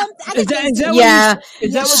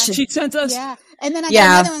 Is that what she sent us? Yeah. And then I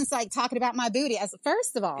got another one's like talking about my booty.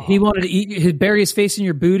 First of all, he wanted to bury his face in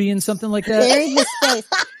your booty and something like that. Bury his face.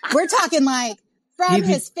 We're talking like from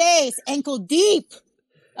his face, ankle deep.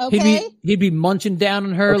 Okay. He'd be munching down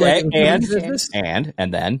on her. Okay. Like,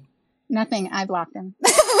 and then nothing. I blocked him.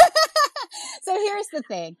 So here's the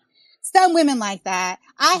thing. Some women like that,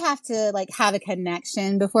 I have to have a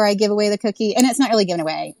connection before I give away the cookie. And it's not really giving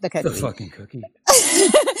away the cookie. The fucking cookie.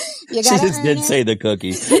 She just did say the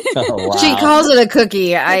cookie. Oh, wow. She calls it a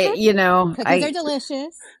cookie. Cookies are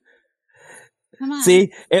delicious. Come on.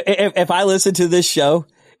 See, if I listened to this show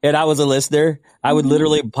and I was a listener, I would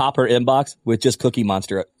literally pop her inbox with just Cookie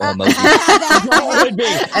Monster emojis. That's all it would be.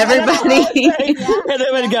 Everybody. And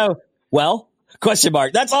then would go, well, question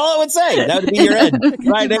mark. That's all I would say. That would be your end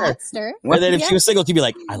right there. Monster. And then if she was single, she'd be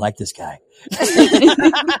like, I like this guy.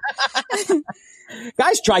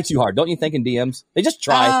 Guys try too hard, don't you think, in DMs? They just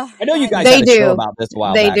try. I know you guys had a show about this a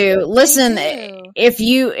while back. They do. Listen, if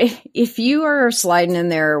you are sliding in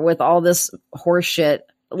there with all this horse shit,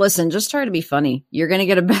 listen, just try to be funny. You're going to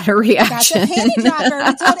get a better reaction. That's a panty dropper.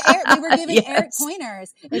 We told Eric, we were giving Eric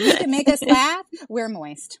pointers. If you can make us laugh, we're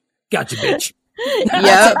moist. Gotcha, bitch.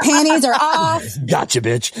 Yeah. Panties are off. Gotcha,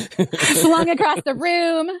 bitch. Slung across the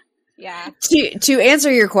room. Yeah. To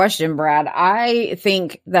answer your question, Brad, I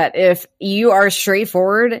think that if you are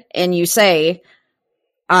straightforward and you say,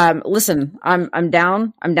 listen, I'm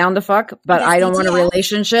down to fuck, but I don't want a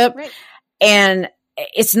relationship. Right. And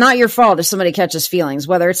it's not your fault if somebody catches feelings,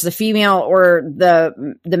 whether it's the female or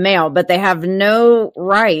the male, but they have no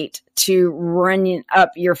right to run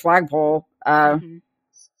up your flagpole.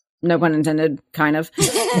 No pun intended, kind of,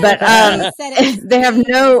 but they have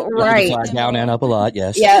no right. Down and up a lot,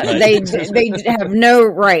 yes. Yeah, they have no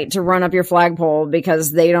right to run up your flagpole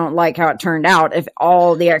because they don't like how it turned out. If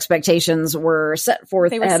all the expectations were set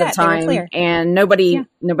forth ahead of time and nobody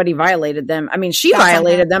violated them. I mean, she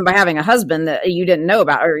violated them by having a husband that you didn't know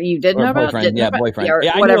about, or you did know about. Boyfriend. Yeah,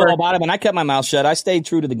 I knew all about him, and I kept my mouth shut. I stayed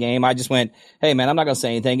true to the game. I just went, hey man, I'm not going to say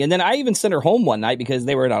anything. And then I even sent her home one night because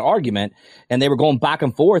they were in an argument and they were going back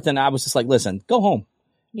and forth. And I was just like, listen, go home.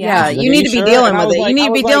 Yeah, you need to be dealing with it. You need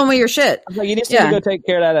to be dealing with your shit. I was like, you just need to go take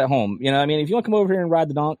care of that at home. You know, I mean, if you want to come over here and ride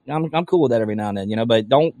the donk, I'm cool with that every now and then. You know, but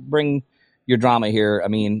don't bring your drama here. I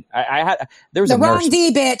mean, there was the wrong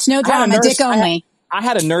D, bitch. No drama, dick only. I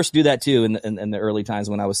had a nurse do that too in the early times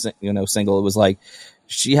when I was single. It was like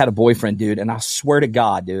she had a boyfriend, dude, and I swear to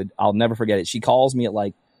God, dude, I'll never forget it. She texts me at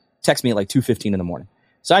like 2:15 in the morning.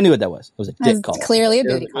 So I knew what that was. It was a dick call. Clearly a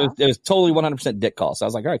booty call. It was totally 100% dick call. So I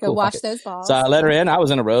was like, all right, cool. Go wash those balls. So I let her in. I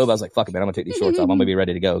was in a robe. I was like, fuck it, man. I'm going to take these shorts off. I'm going to be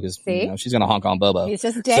ready to go because she's going to honk on Bobo. He's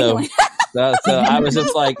just dangling. So I was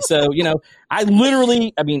just like, I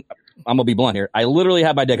literally, I mean, I'm going to be blunt here. I literally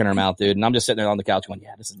had my dick in her mouth, dude. And I'm just sitting there on the couch going,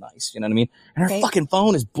 yeah, this is nice. You know what I mean? And her fucking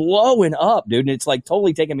phone is blowing up, dude. And it's like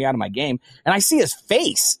totally taking me out of my game. And I see his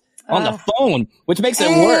face on the phone, which makes it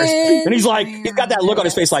worse. And he's got that look on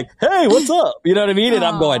his face like, hey, what's up? You know what I mean? And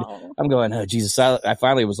I'm going, oh, Jesus. I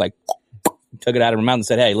finally was like, took it out of her mouth and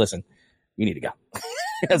said, hey, listen, you need to go.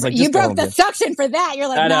 I was like, you broke the suction for that. You're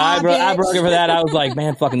like, I know, I broke it for that. I was like,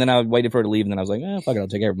 man, fuck. And then I waited for her to leave. And then I was like, fuck it, I'll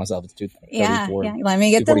take care of myself. It's 2:34. Yeah. Let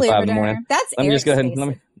me get the Lubriderm. That's let me just go ahead and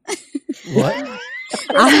what?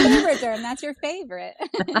 Lubriderm, that's your favorite.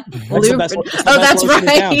 That's right.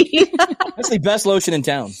 That's the best lotion in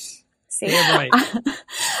town. Right.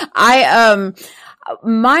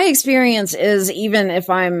 My experience is, even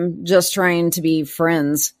if I'm just trying to be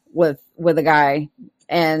friends with a guy,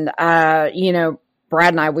 and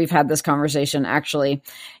Brad and I, we've had this conversation actually.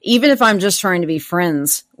 Even if I'm just trying to be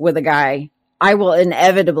friends with a guy, I will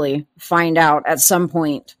inevitably find out at some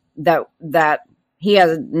point that he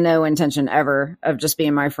has no intention ever of just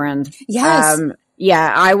being my friend. Yes.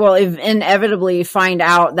 I will inevitably find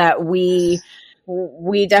out that we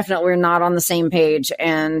definitely were not on the same page,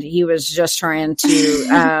 and he was just trying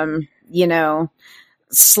to,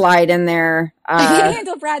 slide in there. I can't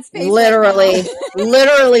handle Brad's face.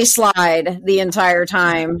 Literally slide the entire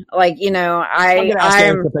time. Like, I'm gonna ask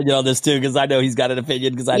Eric's opinion on this too, because I know he's got an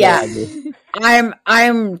opinion. Because I do.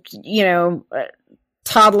 I'm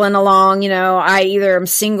toddling along. I either am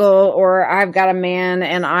single or I've got a man,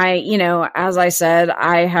 and as I said,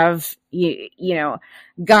 I have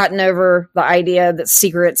gotten over the idea that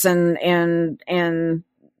secrets and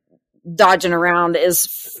dodging around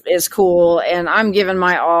is cool, and I'm giving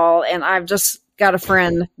my all, and I've just got a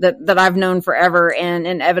friend that I've known forever, and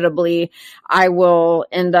inevitably I will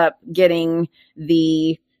end up getting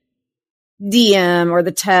the DM or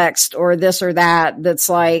the text or this or that that's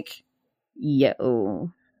like,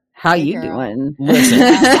 yo, how you doing? Listen,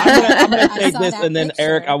 I'm gonna take this, and then picture.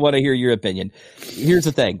 Eric, I want to hear your opinion. Here's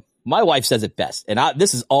the thing. My wife says it best, and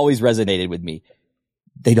this has always resonated with me.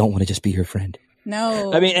 They don't want to just be your friend.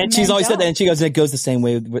 No. I mean, and she's always said that, and she goes, it goes the same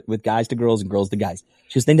way with guys to girls and girls to guys.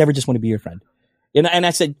 She goes, they never just want to be your friend. And I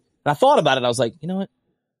said, I thought about it. I was like, you know what?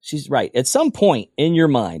 She's right. At some point in your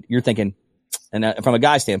mind, you're thinking, and from a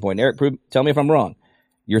guy standpoint, Eric, tell me if I'm wrong.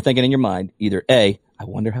 You're thinking in your mind, either A, I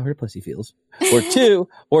wonder how her pussy feels, or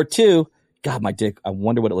two, God, my dick, I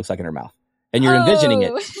wonder what it looks like in her mouth. And you're envisioning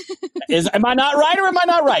it. Am I not right or am I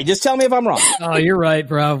not right? Just tell me if I'm wrong. Oh, you're right,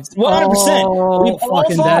 bro. 100%. We've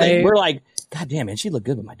fucking day. We're like, God damn, man, she looked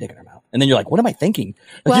good with my dick in her mouth. And then you're like, what am I thinking?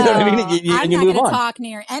 Well, you know what I mean? I'm not going to talk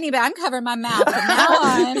near anybody. I'm covering my mouth from now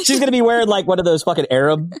on. She's going to be wearing like one of those fucking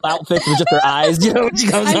Arab outfits with just her eyes. You know, when she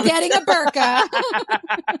comes I'm getting a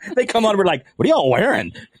burqa. They come on and we're like, what are y'all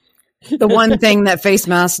wearing? The one thing that face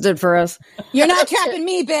masks did for us. You're not trapping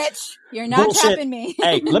me, bitch. You're not trapping me.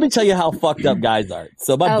 Hey, let me tell you how fucked up guys are.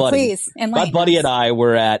 So my buddy and I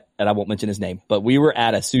were at, and I won't mention his name, but we were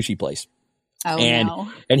at a sushi place. Oh, and no.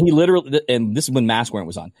 he literally, and this is when mask wearing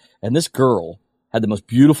was on, and this girl had the most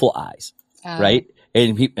beautiful eyes, right?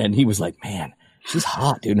 And he was like, man, she's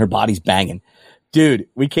hot, dude, and her body's banging. Dude,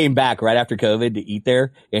 we came back right after COVID to eat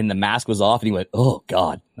there, and the mask was off, and he went, oh,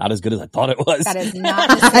 God, not as good as I thought it was. That is not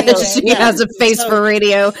the same. She has a face for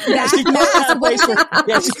radio.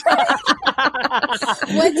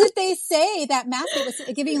 What did they say? That mask was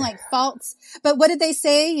giving like false, but what did they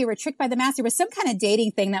say? You were tricked by the mask. There was some kind of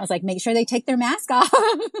dating thing that was like, make sure they take their mask off.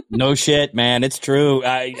 No shit, man. It's true.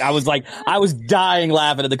 I was dying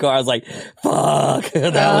laughing in the car. I was like, fuck.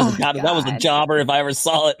 That was a jobber if I ever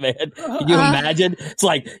saw it, man. Can you imagine? It's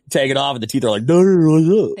like, take it off and the teeth are like, there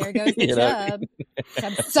goes the job.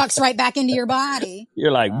 Sucks right back into your body. You're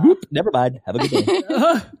like, whoop, never mind. Have a good day.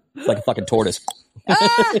 It's like a fucking tortoise.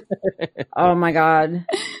 Oh my God.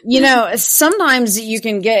 Sometimes you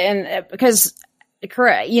can get in because,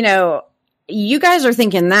 correct, you guys are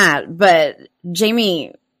thinking that, but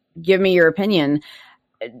Jamie, give me your opinion.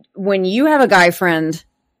 When you have a guy friend,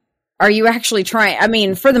 are you actually trying? I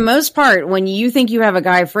mean, for the most part, when you think you have a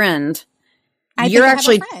guy friend, you're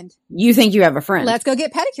actually, you think you have a friend. Let's go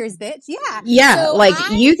get pedicures, bitch. Yeah. Yeah. So like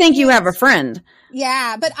you think you have a friend.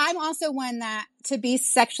 Yeah. But I'm also one that to be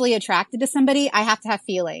sexually attracted to somebody, I have to have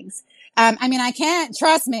feelings. I mean, I can't,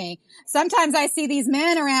 trust me. Sometimes I see these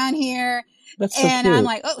men around here That's so and cute. I'm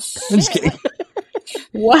like, oh shit.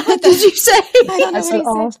 What did you say? I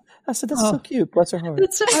said, that's so cute. Bless her heart.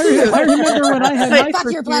 I remember when I had my fuck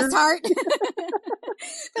first your blessed heart.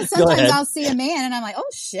 Sometimes I'll see a man and I'm like, oh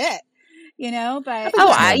shit. You know, but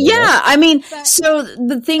I mean, so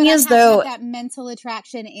the thing is though, that mental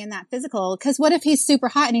attraction and that physical, because what if he's super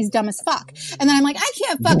hot and he's dumb as fuck? And then I'm like, I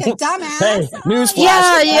can't fuck a dumbass. Hey,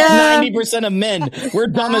 newsflash. Yeah. 90% of men, we're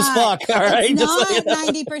dumb as fuck. All right. It's not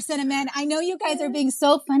 90% of men. I know you guys are being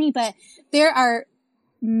so funny, but there are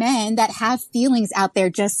men that have feelings out there,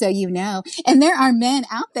 just so you know. And there are men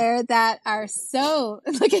out there that are so,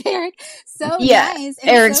 look at Eric, so nice. And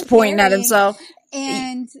Eric's so pointing caring at himself.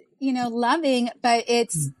 and, you know, loving, but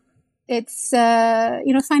it's, you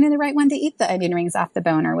know, finding the right one to eat the onion rings off the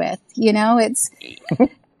boner with, you know, it's,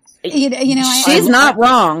 you know, she's not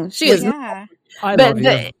wrong. She is. Yeah. I love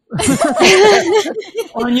you.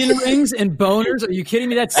 Onion rings and boners? Are you kidding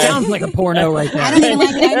me? That sounds like a porno right there. I don't even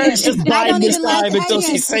like onions. Eric's just biding this time until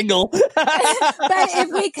she's single. But if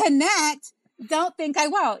we connect, don't think I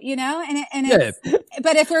won't, you know?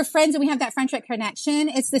 But if we're friends and we have that friendship connection,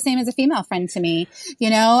 it's the same as a female friend to me. You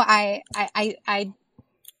know,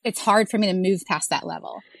 it's hard for me to move past that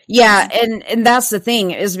level. Yeah. And that's the thing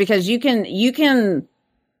is because you can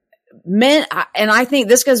men, and I think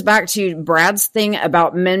this goes back to Brad's thing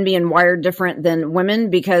about men being wired different than women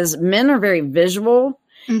because men are very visual.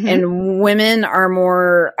 Mm-hmm. And women are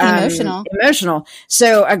more emotional.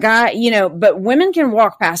 So a guy, you know, but women can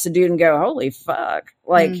walk past a dude and go, holy fuck.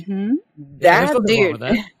 Like that dude.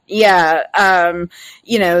 Yeah.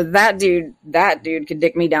 You know, that dude could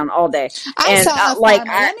dick me down all day.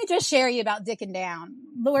 Let me just share you about dicking down.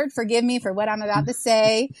 Lord, forgive me for what I'm about to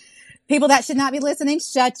say. People that should not be listening,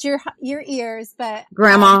 shut your ears. But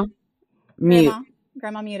Grandma, mute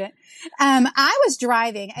it. I was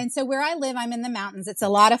driving, and so where I live, I'm in the mountains. It's a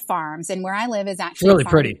lot of farms, and where I live is actually really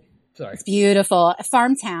pretty. Sorry, it's beautiful, a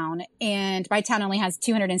farm town, and my town only has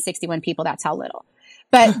 261 people. That's how little.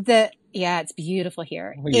 But it's beautiful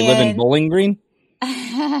here. You live in Bowling Green?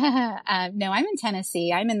 No, I'm in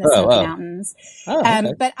Tennessee. I'm in the Smoky Mountains.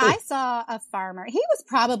 Okay. But I saw a farmer. He was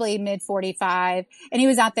probably mid 45, and he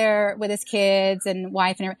was out there with his kids and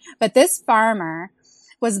wife and everything. But this farmer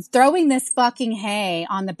was throwing this fucking hay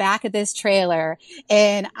on the back of this trailer.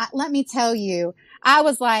 And let me tell you, I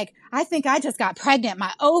was like, I think I just got pregnant.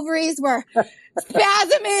 My ovaries were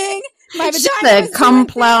spasming. My vagina was come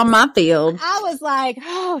plow my field. I was like,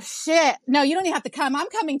 oh shit. No, you don't even have to come. I'm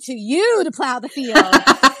coming to you to plow the field.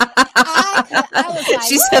 I was like,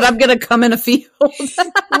 she said, I'm going to come in a field.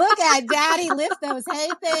 Look at daddy lift those hay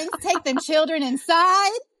things, take them children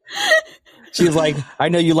inside. She's like, I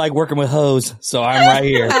know you like working with hoes, so I'm right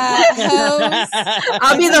here. Hose.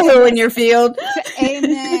 I'll be the hoe in your field.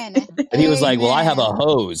 Amen. And he was like, well, I have a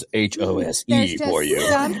hose, HOSE for you.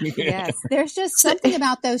 Yes. There's just something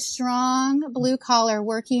about those strong blue collar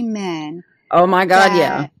working men. Oh my God.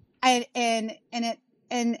 Yeah. And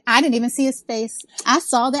I didn't even see his face. I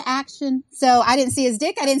saw the action. So I didn't see his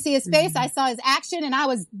dick. I didn't see his face. I saw his action and I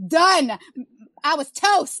was done. I was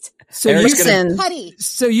toast. So you're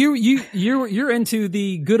into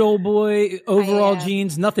the good old boy overall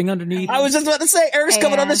jeans, nothing underneath. I was just about to say, Eric's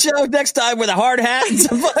coming on the show next time with a hard hat and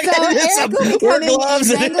some fucking gloves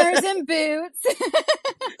and Wranglers and boots.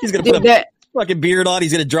 He's gonna put a fucking beard on.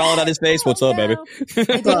 He's gonna draw it on his face. What's up, baby?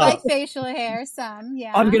 I do like facial hair. Some,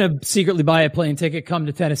 yeah. I'm gonna secretly buy a plane ticket, come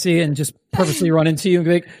to Tennessee, and just purposely run into you and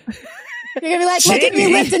be like. You're gonna be like, look at me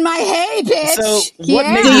lifting my hay, bitch. So, what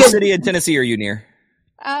major city in Tennessee are you near?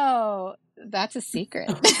 Oh, that's a secret.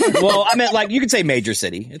 Well, I meant like you could say major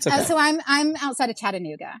city. It's okay. So I'm outside of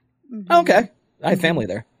Chattanooga. Mm-hmm. Okay, I have family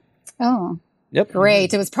there. Oh, yep.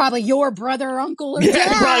 Great. It was probably your brother, or uncle, or dad. Yeah,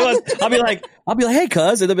 it probably was. I'll be like, hey,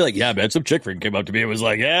 cuz, and they'll be like, yeah, man. Some chick freak came up to me and was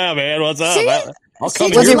like, yeah, man, what's up? I'll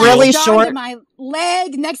come. Was it really short? My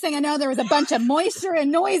leg. Next thing I know, there was a bunch of moisture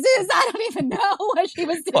and noises. I don't even know what she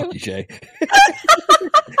was doing. Fuck you, Shae.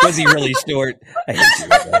 Was he really short? I hate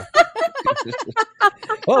you.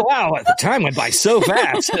 Oh wow! The time went by so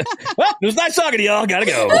fast. Well, it was nice talking to y'all. Gotta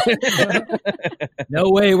go.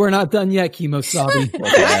 No way, we're not done yet, Kemosabe.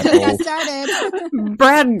 I just got started.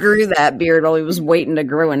 Brad grew that beard while he was waiting to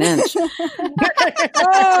grow an inch. I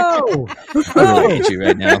hate you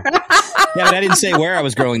right now. Yeah, but I didn't say where I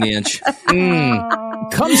was growing the inch.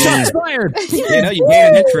 Come shots fired. You gain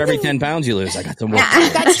an inch for every 10 pounds you lose. I got some more.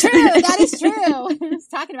 That's true. That is true. I was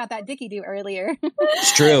talking about that dicky do earlier.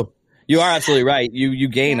 It's true. You are absolutely right. You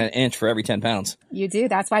gain an inch for every 10 pounds. You do.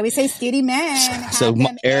 That's why we say skinny men. So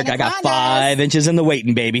Eric, I got 5 inches in the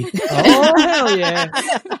waiting, baby. Oh, hell yeah.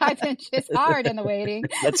 5 inches hard in the waiting.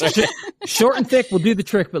 That's right. Short and thick will do the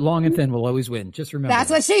trick, but long and thin will always win. Just remember. That's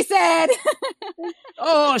what she said.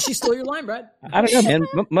 Oh, she stole your line, Brad. I don't know,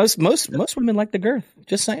 man. Most women like the girth.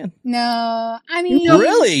 Just saying. No, I mean,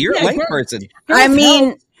 really, you're a length person. I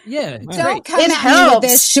mean, yeah, don't come at me with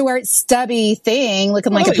this short, stubby thing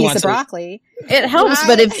looking like a piece of broccoli. It helps,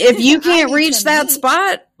 but if you can't reach that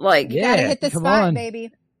spot, like, you gotta hit the spot,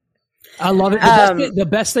 baby. I love it. The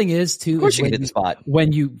best thing is too. Of course, you hit the spot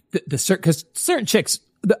when you because certain chicks,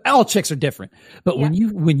 all chicks are different, but when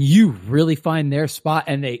you really find their spot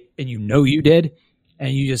and you did.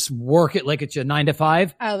 And you just work it like it's your 9 to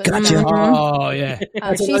 5. Oh, gotcha. Oh yeah.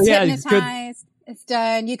 She's hypnotized. It's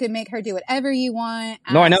done. You can make her do whatever you want.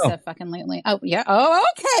 No, I know. Fucking-lately. Oh yeah. Oh,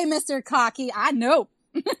 okay, Mr. Cocky. I know.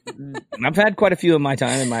 I've had quite a few in my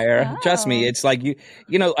time in my era. Trust me, it's like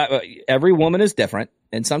every woman is different,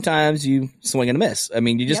 and sometimes you swing and miss. I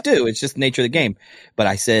mean, you just do. It's just the nature of the game. But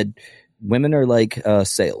I said women are like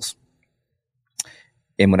sales,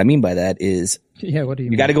 and what I mean by that is, what do you?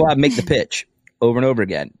 You got to go out and make the pitch over and over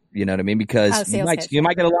again. You know what I mean? Because you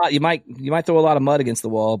might get a lot. You might throw a lot of mud against the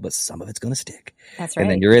wall, but some of it's going to stick. That's right.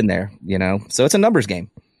 And then you're in there. So it's a numbers game.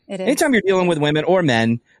 It is. Anytime you're dealing with women or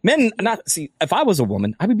men, if I was a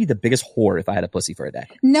woman, I would be the biggest whore if I had a pussy for a day.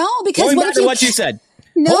 No, because going back to what you said.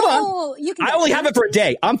 No, hold on. I only have it for a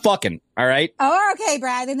day. I'm fucking. All right. Oh, okay,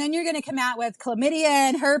 Brad. And then you're going to come out with chlamydia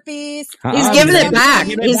and herpes. He's giving it back.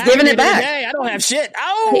 He's giving it back. I don't have shit.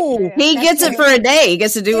 Oh, he gets it for a day. He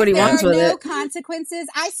gets to do what he wants with it. No consequences.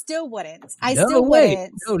 I still wouldn't.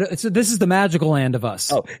 Wouldn't. No, so this is the magical land of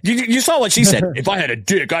us. Oh, you saw what she said. If I had a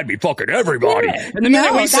dick, I'd be fucking everybody. And the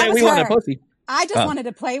minute we say we want a pussy. I just wanted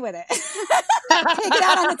to play with it. Take it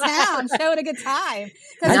out on the town. Show it a good time.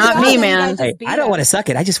 Not me, man. Hey, I don't want to suck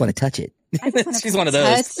it. I just want to touch it. She's one of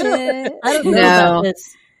those. I don't know about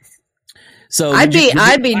this. So I'd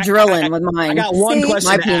be drilling with mine. I got one question.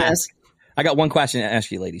 My penis. I got one question to ask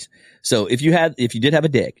you, ladies. So if you did have a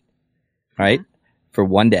dick, right, for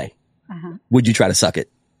one day, would you try to suck it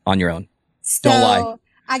on your own? Don't lie.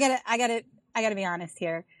 I gotta be honest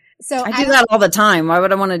here. So I do that all the time. Why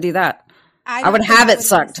would I want to do that? I would have it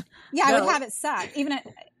sucked. Yeah, I would have it sucked.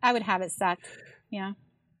 I would have it sucked. Yeah.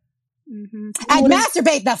 Mm-hmm. I'd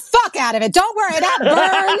masturbate the fuck out of it. Don't worry, that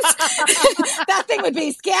burns. That thing would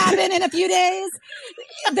be scabbing in a few days.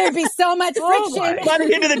 There'd be so much friction. By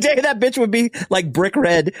the end of the day, that bitch would be like brick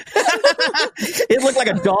red. It looked like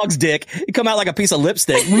a dog's dick. It'd come out like a piece of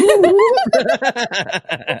lipstick.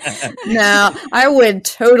 No, I would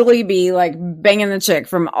totally be like banging the chick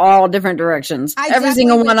from all different directions. Every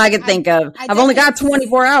single one I could think of. I've only got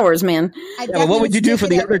 24 hours, man. What would you do for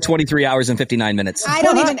the other 23 hours and 59 minutes? I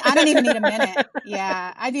don't even need a minute.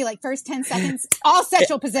 Yeah. I'd be like, first 10 seconds, all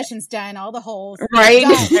sexual positions done, all the holes. Right.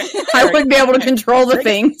 I wouldn't be able to control the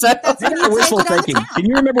thing. So. Wishful thinking. Can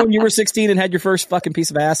you remember when you were 16 and had your first fucking piece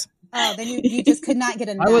of ass? Oh, then you just could not get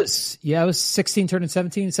enough. I was 16 turning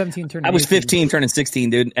 17, 17 turning 18. I was 15 turning 16,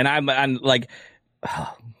 dude. And I'm like,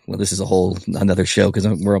 well, this is another show because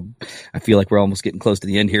I feel like we're almost getting close to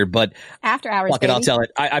the end here, but after hours, fuck it, I'll tell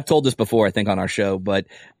it. I've told this before, I think, on our show, but,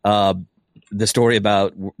 the story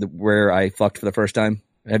about where I fucked for the first time.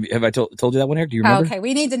 Have I told you that one here? Do you remember? Okay,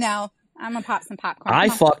 we need to know. I'm gonna pop some popcorn. I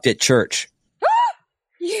fucked at church.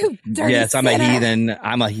 You dirty Yes, I'm sinner. a heathen.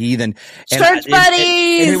 I'm a heathen. Church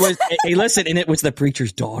buddies. And it was, hey, listen, and it was the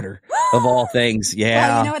preacher's daughter of all things. Yeah.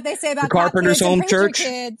 Well, you know what they say about the Carpenter's Home Church.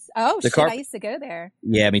 Kids. Oh, shit, I used to go there.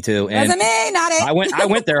 Yeah, me too. And wasn't me, not it. I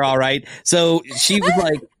went there all right. So she was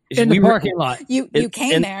like, in the parking lot. You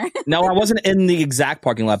came there. No, I wasn't in the exact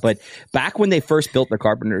parking lot, but back when they first built the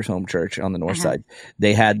Carpenter's Home Church on the north side,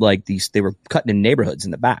 they had like they were cutting in neighborhoods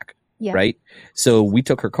in the back. Yeah. Right. So we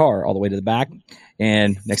took her car all the way to the back.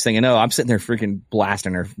 And next thing you know, I'm sitting there freaking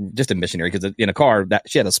blasting her, just a missionary, because in a car that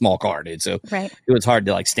she had a small car, dude. So it was hard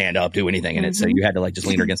to like stand up, do anything in it. So you had to like just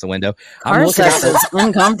lean her against the window. Car sex is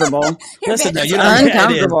uncomfortable. Listen, though,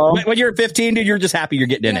 uncomfortable. When you're 15, dude, you're just happy you're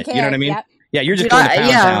getting in it. You know what I mean? Yep. Yeah, you're just going to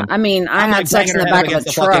pound town. I mean, I had sex in the back of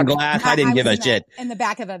a truck. I didn't give a shit. In the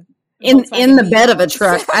back of a in the bed of a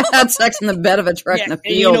truck. I had sex in the bed of a truck in a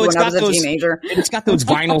field when I was a teenager. It's got those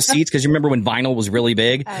vinyl seats because you remember when vinyl was really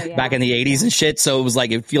big back in the 80s and shit. So it was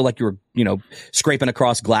like, it feel like you were, scraping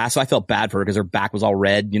across glass. So I felt bad for her because her back was all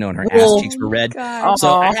red, and her ass cheeks were red. God. So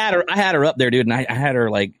I had her up there, dude, and I had her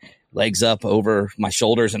like legs up over my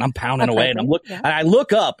shoulders, and I'm pounding away. And yeah. and I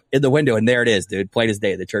look up in the window, and there it is, dude. Plain as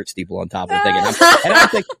day, the church steeple on top of the thing.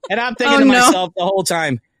 And I'm thinking to myself the whole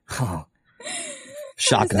time, oh,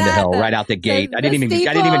 shotgun to hell right out the gate. I didn't even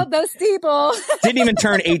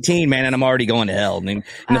turn 18, man, and I'm already going to hell. And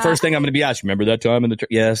the first thing I'm going to be asked, remember that time in the church?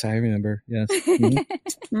 Yes, I remember. Yes. Mm-hmm.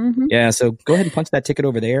 Mm-hmm. Yeah. So go ahead and punch that ticket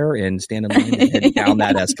over there and stand in line and head down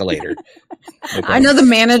that escalator. Okay. I know the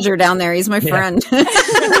manager down there. He's my friend. We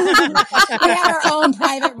have our own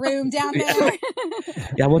private room down there.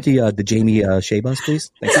 Yeah, I want the Jamie Shae bus, please.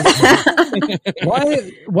 Thank you.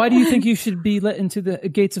 Why do you think you should be let into the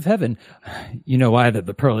gates of heaven? You know why?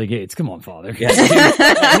 The pearly gates. Come on, Father. Yeah.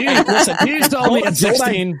 Listen, you told me at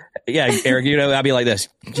 16. Yeah, Eric, I'd be like this.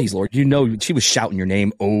 Jeez, Lord, she was shouting your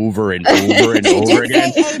name over and over and over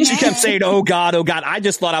again. She kept saying, oh God, oh God. I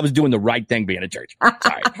just thought I was doing the right thing being a church.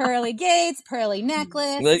 Sorry. Pearly gates, pearly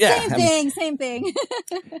necklace. Well, yeah, same thing.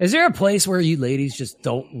 Is there a place where you ladies just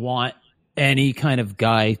don't want any kind of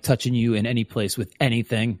guy touching you in any place with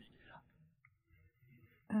anything?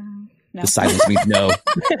 No. The silence means no.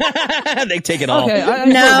 They take it all. Okay,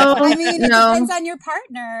 no. I mean, it depends on your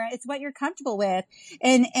partner. It's what you're comfortable with.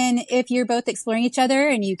 And if you're both exploring each other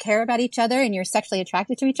and you care about each other and you're sexually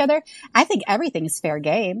attracted to each other, I think everything is fair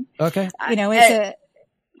game. Okay. I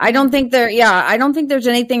don't think there's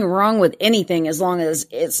anything wrong with anything as long as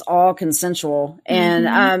it's all consensual.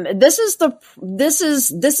 Mm-hmm. And this is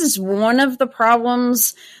one of the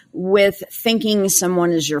problems with thinking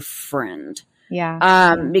someone is your friend.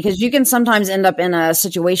 Yeah. Because you can sometimes end up in a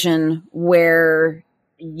situation where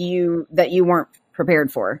you weren't prepared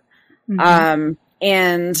for. Mm-hmm.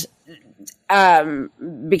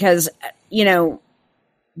 Because,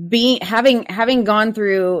 having gone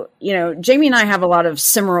through, Jamie and I have a lot of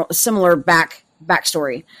similar backstory,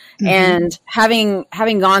 mm-hmm. and having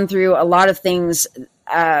gone through a lot of things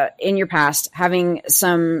in your past, having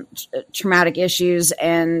some traumatic issues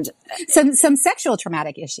and some sexual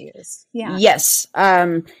traumatic issues. Yeah. Yes.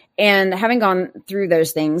 And having gone through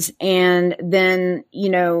those things and then,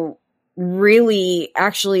 really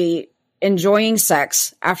actually enjoying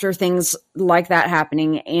sex after things like that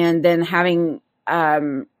happening, and then having,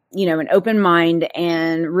 an open mind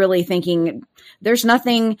and really thinking there's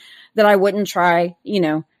nothing that I wouldn't try,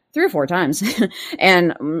 3 or 4 times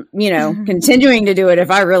and, continuing to do it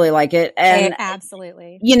if I really like it. And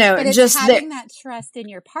absolutely, but it's just having that trust in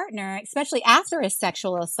your partner, especially after a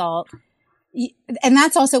sexual assault. And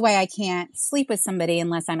that's also why I can't sleep with somebody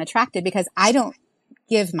unless I'm attracted, because I don't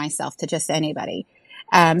give myself to just anybody.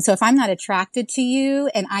 So if I'm not attracted to you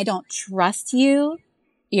and I don't trust you,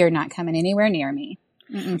 you're not coming anywhere near me.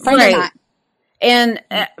 Right. Not. And,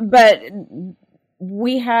 but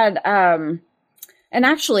we had, and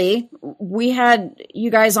actually, we had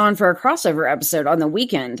you guys on for a crossover episode on the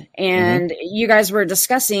weekend, and mm-hmm. you guys were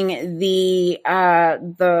discussing the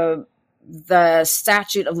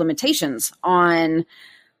statute of limitations on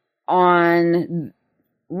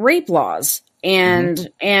rape laws and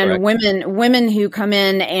mm-hmm. women who come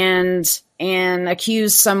in and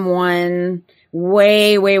accuse someone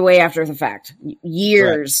way after the fact,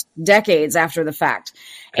 years, decades after the fact.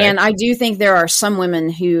 Okay. And I do think there are some women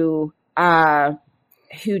who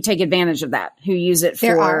take advantage of that, who use it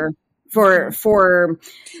for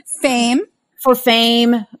fame,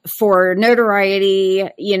 for notoriety,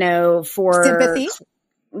 for sympathy.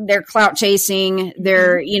 They're clout chasing,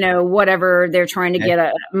 they're, whatever, they're trying to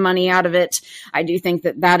get money out of it. I do think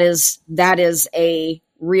that is a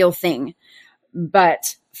real thing.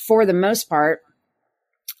 But for the most part,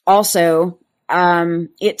 also,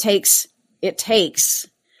 it takes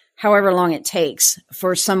however long it takes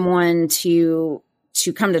for someone to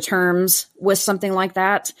come to terms with something like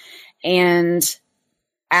that. And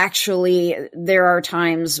actually, there are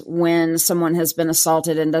times when someone has been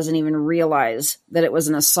assaulted and doesn't even realize that it was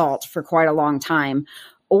an assault for quite a long time,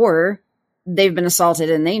 or they've been assaulted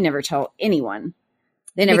and they never tell anyone.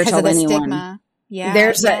 They never tell anyone. Stigma. Yeah,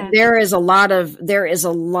 there is a lot,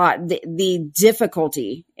 the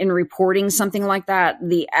difficulty in reporting something like that,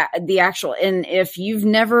 the actual, and if you've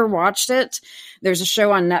never watched it, there's a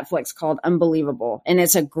show on Netflix called Unbelievable, and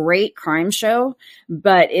it's a great crime show,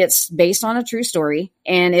 but it's based on a true story,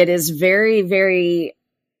 and it is very, very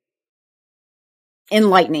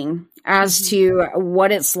enlightening as to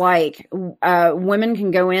what it's like. Women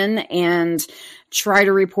can go in and try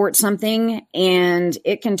to report something, and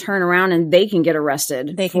it can turn around and they can get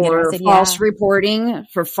arrested for false reporting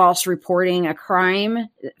a crime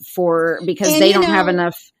because they don't have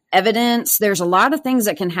enough evidence. There's a lot of things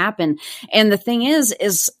that can happen. And the thing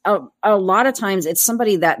is a lot of times it's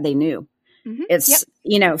somebody that they knew. Mm-hmm. It's,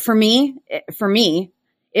 for me,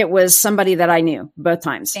 it was somebody that I knew both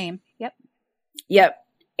times. Same. Yep.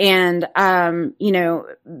 And,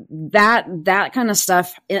 that kind of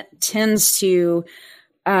stuff, it tends to,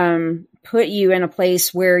 put you in a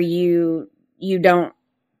place where you don't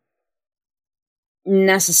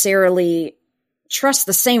necessarily trust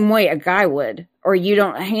the same way a guy would, or you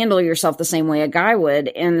don't handle yourself the same way a guy would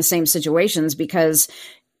in the same situations, because,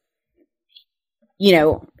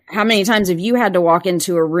 how many times have you had to walk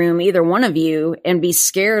into a room, either one of you, and be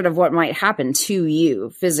scared of what might happen to you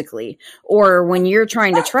physically? Or when you're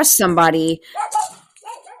trying to trust somebody,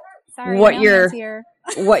 what you're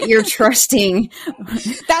trusting.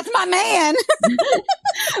 That's my man.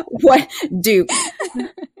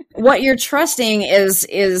 What you're trusting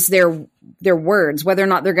is their words, whether or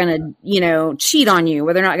not they're going to, cheat on you,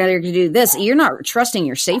 whether or not they're going to do this. You're not trusting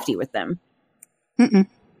your safety with them. Mm-mm.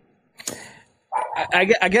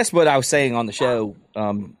 I guess what I was saying on the show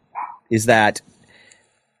is that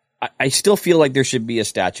I still feel like there should be a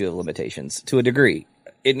statute of limitations to a degree.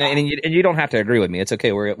 And you don't have to agree with me. It's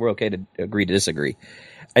okay. We're okay to agree to disagree.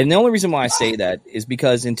 And the only reason why I say that is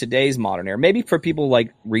because in today's modern era, maybe for people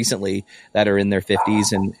like recently that are in their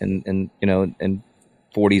 50s and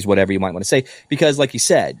 40s, whatever you might want to say, because like you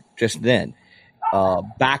said just then,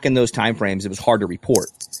 back in those time frames, it was hard to report.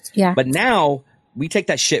 Yeah. But now we take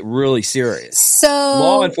that shit really serious. So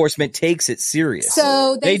law enforcement takes it serious.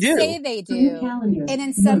 So they do. say they do. And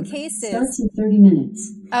in some cases, starts in 30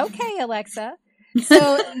 minutes. Okay, Alexa.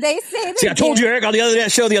 So they say they See, I told you, Eric, on the other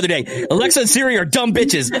show the other day, Alexa and Siri are dumb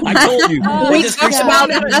bitches. I told you. We talked about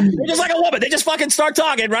that. They're just like a woman. They just fucking start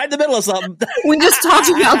talking right in the middle of something. We just talked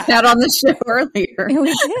about that on the show earlier.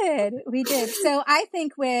 We did. So I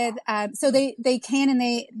think with, so they can, and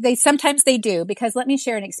they sometimes they do, because let me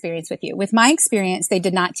share an experience with you. With my experience, they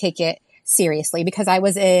did not take it seriously because I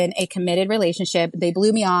was in a committed relationship. They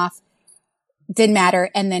blew me off. Didn't matter.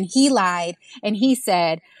 And then he lied and he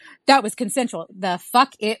said, that was consensual. The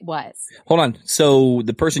fuck it was. Hold on. So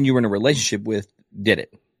the person you were in a relationship with did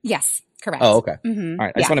it? Yes, correct. Oh, okay. Mm-hmm. All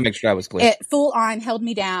right. I just want to make sure I was clear. It full on held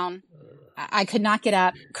me down. I could not get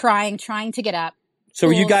up, crying, trying to get up. So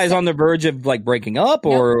were you guys on the verge of like breaking up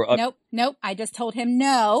or? Nope. I just told him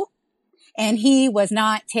no. And he was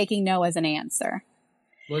not taking no as an answer.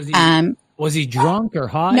 Was he drunk or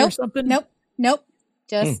high or something? Nope.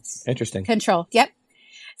 Just interesting. Control. Yep.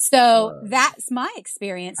 So that's my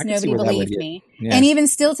experience. Nobody believed me. Yeah. And even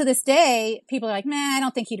still to this day, people are like, man, I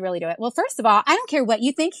don't think he'd really do it. Well, first of all, I don't care what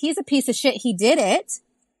you think. He's a piece of shit. He did it.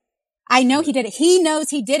 I know he did it. He knows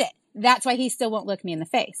he did it. That's why he still won't look me in the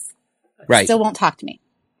face. Right. Still won't talk to me.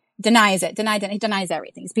 Denies it. He denies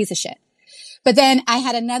everything. He's a piece of shit. But then I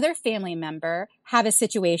had another family member have a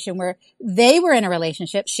situation where they were in a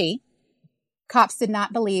relationship. Cops did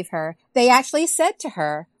not believe her. They actually said to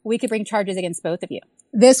her, we could bring charges against both of you.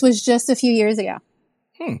 This was just a few years ago.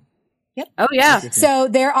 Yep. Oh yeah. So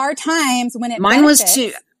there are times when mine was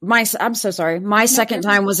I'm so sorry. My second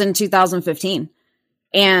time was in 2015,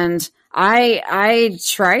 and I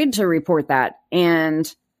tried to report that,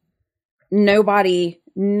 and nobody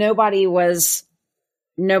was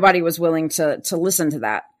willing to listen to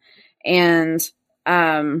that, and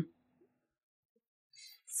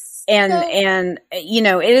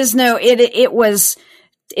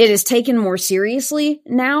it is taken more seriously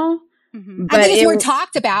now. Mm-hmm. But I think it's more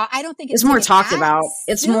talked about. I don't think it's more talked about.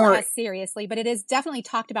 It's more as seriously, but it is definitely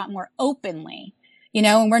talked about more openly.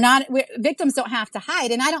 And victims don't have to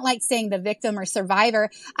hide. And I don't like saying the victim or survivor.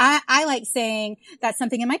 I like saying that's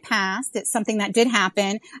something in my past. It's something that did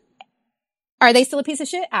happen. Are they still a piece of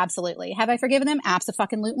shit? Absolutely. Have I forgiven them?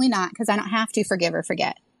 Absolutely not, because I don't have to forgive or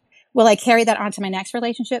forget. Will I carry that on to my next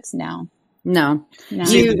relationships? No.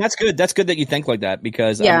 See, that's good. That's good that you think like that,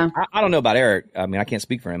 because I don't know about Eric. I mean, I can't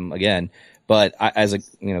speak for him again, but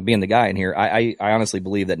being the guy in here, I honestly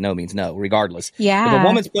believe that no means no, regardless. Yeah. If a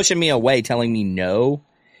woman's pushing me away, telling me no,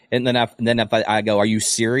 and then if I go, are you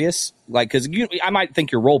serious? Like, because I might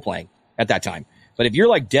think you're role playing at that time, but if you're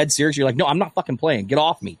like dead serious, you're like, no, I'm not fucking playing. Get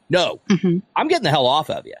off me. No, I'm getting the hell off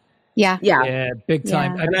of you. Yeah, big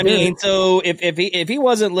time. Yeah. I mean, so if he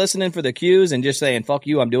wasn't listening for the cues and just saying "fuck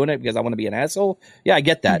you," I'm doing it because I want to be an asshole. Yeah, I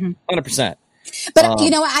get that, 100%. But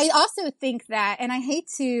I also think that, and I hate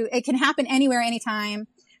to, it can happen anywhere, anytime,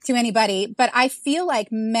 to anybody, but I feel like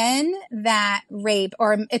men that rape,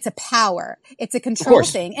 or it's a power, it's a control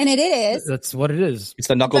thing, and it is. That's what it is. It's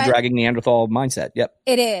the knuckle dragging Neanderthal mindset. Yep,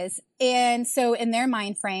 it is. And so in their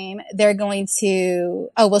mind frame, they're going to,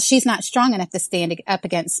 she's not strong enough to stand up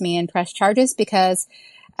against me and press charges because,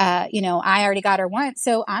 I already got her once,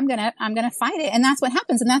 so I'm gonna fight it. And that's what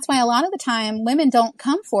happens. And that's why a lot of the time women don't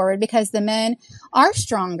come forward, because the men are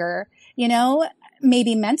stronger,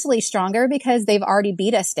 maybe mentally stronger because they've already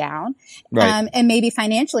beat us down. Right. And maybe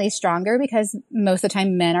financially stronger because most of the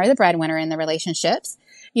time men are the breadwinner in the relationships,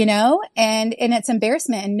 you know, and it's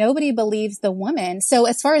embarrassment and nobody believes the woman. So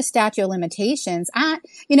as far as statute of limitations, I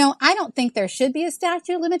don't think there should be a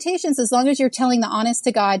statute of limitations as long as you're telling the honest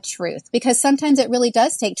to God truth, because sometimes it really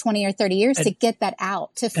does take 20 or 30 years to get that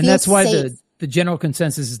out, to feel and that's why safe. the general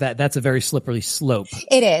consensus is that that's a very slippery slope.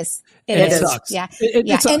 It is. It sucks. Yeah. It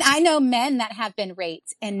yeah. sucks. And I know men that have been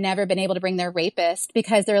raped and never been able to bring their rapist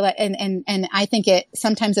because they're like, and I think it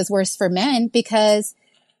sometimes is worse for men because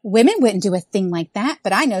women wouldn't do a thing like that.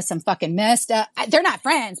 But I know some fucking messed up, they're not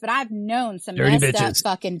friends, but I've known some Dirty messed bitches. up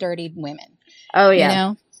fucking dirty women. Oh yeah. You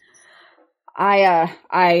know?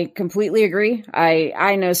 I completely agree.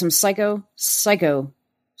 I know some psycho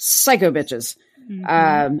bitches.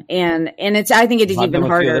 Mm-hmm. And it's, I think it is even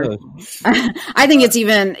harder. I think it's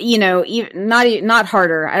even, not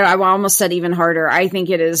harder. I almost said even harder. I think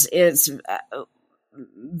it's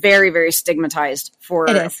very, very stigmatized for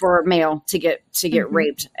a male to get mm-hmm.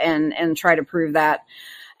 raped and try to prove that.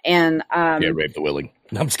 And, can't rape the willing.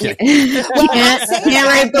 No, I'm just kidding.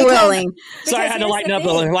 Can't rape the willing. Sorry, I had to lighten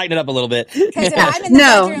it up a little bit. Because if I'm in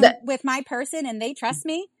the bedroom with my person and they trust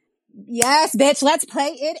me, yes, bitch, let's play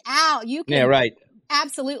it out. You can, yeah, right.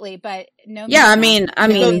 Absolutely, but no. Yeah, I mean,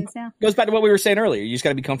 goes back to what we were saying earlier. You just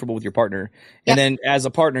got to be comfortable with your partner, and then as a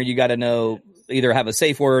partner, you got to know either have a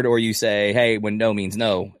safe word or you say, "Hey, when no means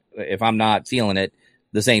no. If I'm not feeling it,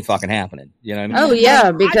 this ain't fucking happening." You know what I mean? Oh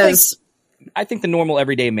yeah, because I think the normal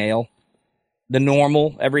everyday male, they're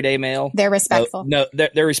respectful.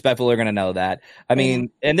 They're respectful. They're going to know that. I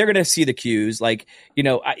mean, and they're going to see the cues. Like,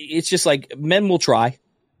 it's just like men will try.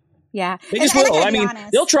 Yeah, they just will. I mean,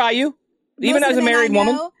 they'll try you. Even as a married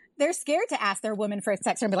woman, they're scared to ask their woman for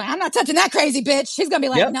sex and be like, "I'm not touching that crazy bitch." She's gonna be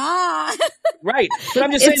like, "Nah." Right, but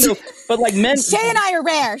I'm just saying though. But like men, Shae and I are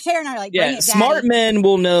rare. Shae and I are like, yeah, smart men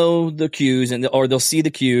will know the cues or they'll see the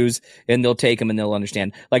cues and they'll take them and they'll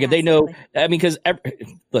understand. Like if they know, I mean, because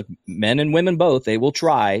look, men and women both, they will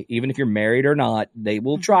try, even if you're married or not, they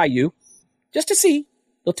will try you just to see.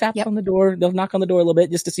 They'll tap on the door, they'll knock on the door a little bit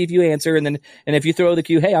just to see if you answer, and if you throw the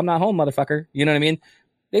cue, "Hey, I'm not home, motherfucker," you know what I mean?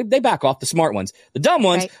 They back off, the smart ones. The dumb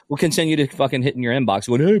ones will continue to fucking hit in your inbox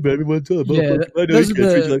going, "Hey, baby, what's up?" Yeah, those are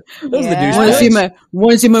the douchebags. Want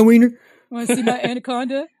to see my wiener? Want to see my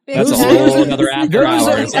anaconda? That's a whole other after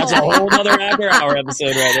hours. That's a whole other after hour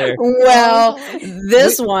episode right there. Well,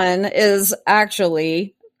 this one is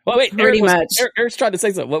actually pretty much. Eric's trying to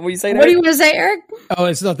say something. What were you saying, What Eric? do you want to say, Eric? Oh,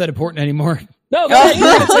 it's not that important anymore. No, do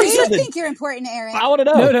you think you're important, Eric? I want to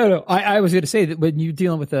know. No. I was going to say that when you're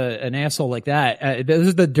dealing with an asshole like that, those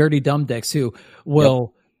are the dirty dumb dicks who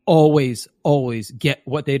will always get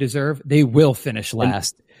what they deserve. They will finish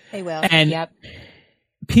last. They will. And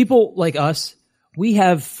people like us, we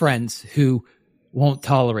have friends who won't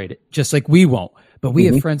tolerate it, just like we won't. But we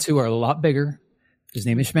have friends who are a lot bigger. His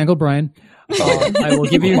name is Schmangel Brian. I will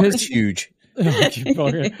give you his huge. But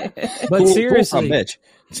seriously, bitch.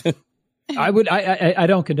 I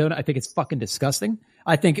don't condone it. I think it's fucking disgusting.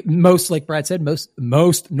 I think like Brad said,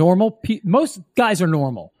 most normal most guys are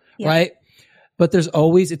normal, right? But there's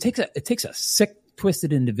always it takes a sick,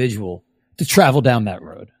 twisted individual to travel down that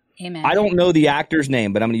road. Amen. I don't know the actor's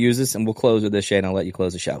name, but I'm going to use this, and we'll close with this, Shae, and I'll let you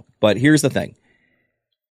close the show. But here's the thing: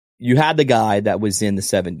 you had the guy that was in the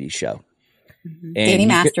 '70s show, Danny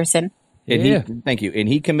Masterson. Thank you. And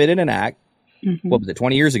he committed an act. What was it?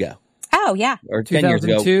 20 years ago. Oh, yeah. Or 10 years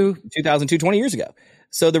ago. 2002, 20 years ago.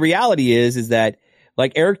 So the reality is that,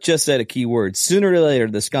 like Eric just said a key word, sooner or later,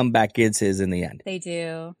 the scumbag gets his in the end. They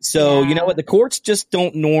do. So, you know what? The courts just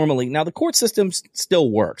don't normally. Now, the court system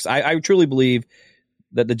still works. I truly believe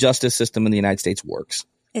that the justice system in the United States works.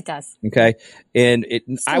 It does. Okay. And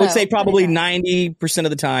I would say probably 90%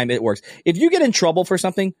 of the time it works. If you get in trouble for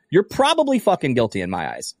something, you're probably fucking guilty in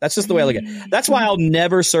my eyes. That's just the way I look at it. That's why I'll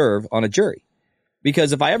never serve on a jury.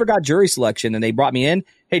 Because if I ever got jury selection and they brought me in,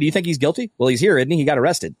 "Hey, do you think he's guilty?" "Well, he's here, isn't he? He got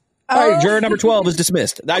arrested." "All right, juror number 12 is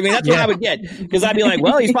dismissed." I mean, that's what I would get. Because I'd be like,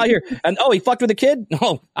 "Well, he's probably here." And, "Oh, he fucked with a kid?"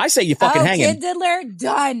 "Oh, I say you fucking hang him." Kid diddler,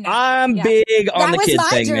 done. I'm big on the kid thing, man. That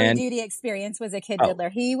was my jury duty experience, was a kid diddler.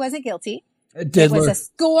 He wasn't guilty. Diddler. It was a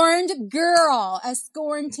scorned girl, a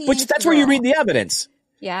scorned teen. Which, that's where you read the evidence.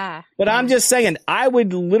 Yeah. But I'm just saying, I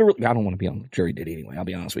would literally, I don't want to be on the jury duty anyway, I'll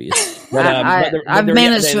be honest with you. But, I've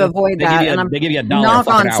managed to avoid that. They give you $1 a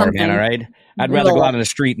fucking hour, man, all right? I'd rather go out on the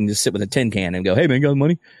street and just sit with a tin can and go, "Hey, man, got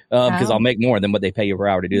money?" Because I'll make more than what they pay you per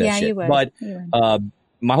hour to do that shit. You would. But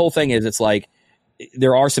my whole thing is, it's like,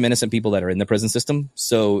 there are some innocent people that are in the prison system,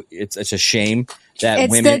 so it's a shame that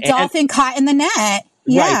it's women. It's the dolphin caught in the net.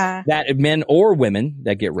 Yeah. Right, that men or women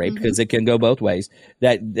that get raped, because it can go both ways,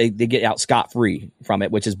 that they get out scot-free from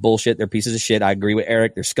it, which is bullshit. They're pieces of shit. I agree with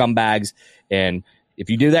Eric. They're scumbags. And if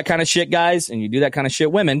you do that kind of shit, guys, and you do that kind of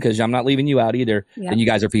shit, women, because I'm not leaving you out either, then you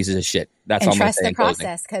guys are pieces of shit. That's all I'm going to say. And trust the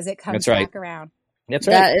process, because it comes back around. That's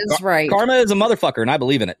right. That is right. Karma is a motherfucker, and I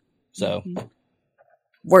believe in it. So,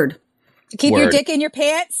 word. Keep your dick in your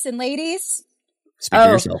pants, and ladies. Speak for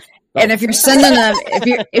yourself. And if you're sending them,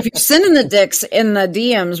 if you're sending the dicks in the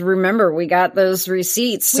DMs, remember we got those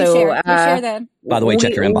receipts. We share them. By the way,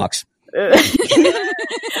 check your inbox.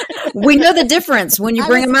 We know the difference when you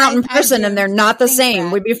bring them out in person and they're not the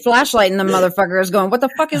same. We'd be flashlighting the motherfuckers going, what the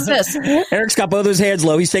fuck is this? Eric's got both his hands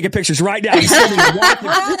low. He's taking pictures right now. He's sending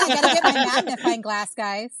I gotta get my magnifying glass,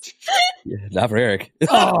 guys. Yeah, not for Eric.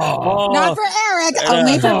 Not for Eric,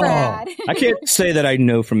 only for Brad. I can't say that I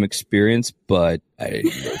know from experience, but I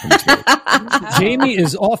know from experience. Jamie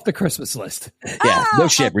is off the Christmas list. Yeah, no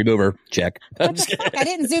shit. Remove her. Check. What the fuck? I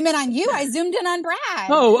didn't zoom in on you. I zoomed in on Brad.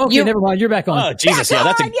 Oh, okay. Never mind. You're back on. Oh, Jesus. Yeah,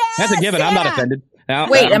 that's a given. I'm not offended.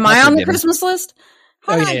 Wait, am I on the Christmas list?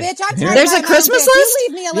 Hold on, bitch. I'm There's a Christmas list? You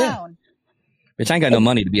leave me alone. Bitch, I ain't got no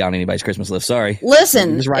money to be on anybody's Christmas list. Sorry.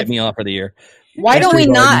 Listen. Just write me off for the year. Why don't we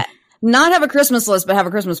not have a Christmas list, but have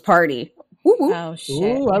a Christmas party? Oh,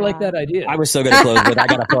 shit. Ooh, I like that idea. I was so going to close with I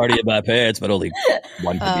got a party at my parents, but only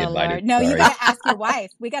one could be invited. Lord. No, you got to ask your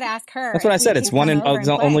wife. We got to ask her. That's what I said. It's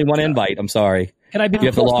only one invite. I'm sorry. Can I be? You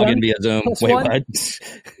have to log in via Zoom. Wait, what?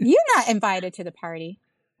 You're not invited to the party.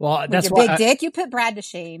 Well, that's your big dick. You put Brad to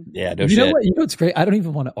shame. Yeah, no shit. You know what? You know what's great? I don't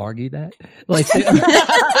even want to argue that. Like, you know,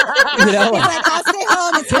 like, I'll stay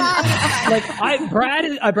home. It's fine. Like, Brad,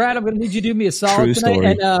 I'm going to need you to do me a solid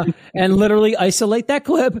tonight, and literally isolate that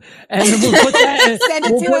clip, and then we'll put that. Send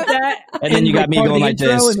it to him. And then you got me going like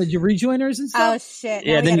this, and the rejoiners and stuff. Oh shit!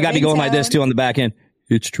 Yeah, then you got me going like this too on the back end.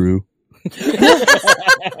 It's true.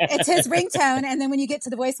 It's his ringtone, and then when you get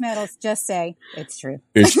to the voicemails, just say it's true.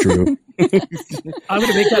 It's true. I'm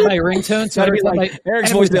going to make that my ringtone. So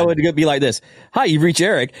Eric's voice would be like this. Hi, you've reached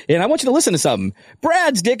Eric, and I want you to listen to something.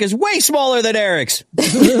 Brad's dick is way smaller than Eric's.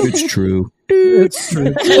 It's true. It's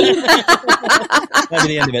true. That'll be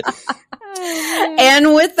the end of it.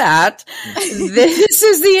 And with that, this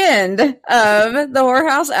is the end of the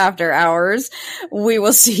Whorehouse After Hours. We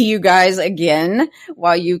will see you guys again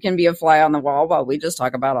while you can be a fly on the wall while we just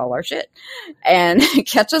talk about all our shit. And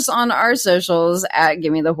catch us on our socials at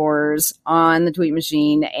Gimme the Horrors on the Tweet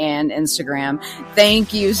Machine and Instagram.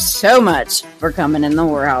 Thank you so much for coming in the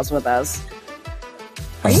Whorehouse with us.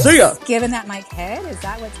 Are you giving that mic head? Is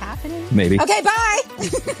that what's happening? Maybe. Okay, bye.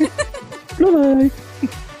 Bye-bye.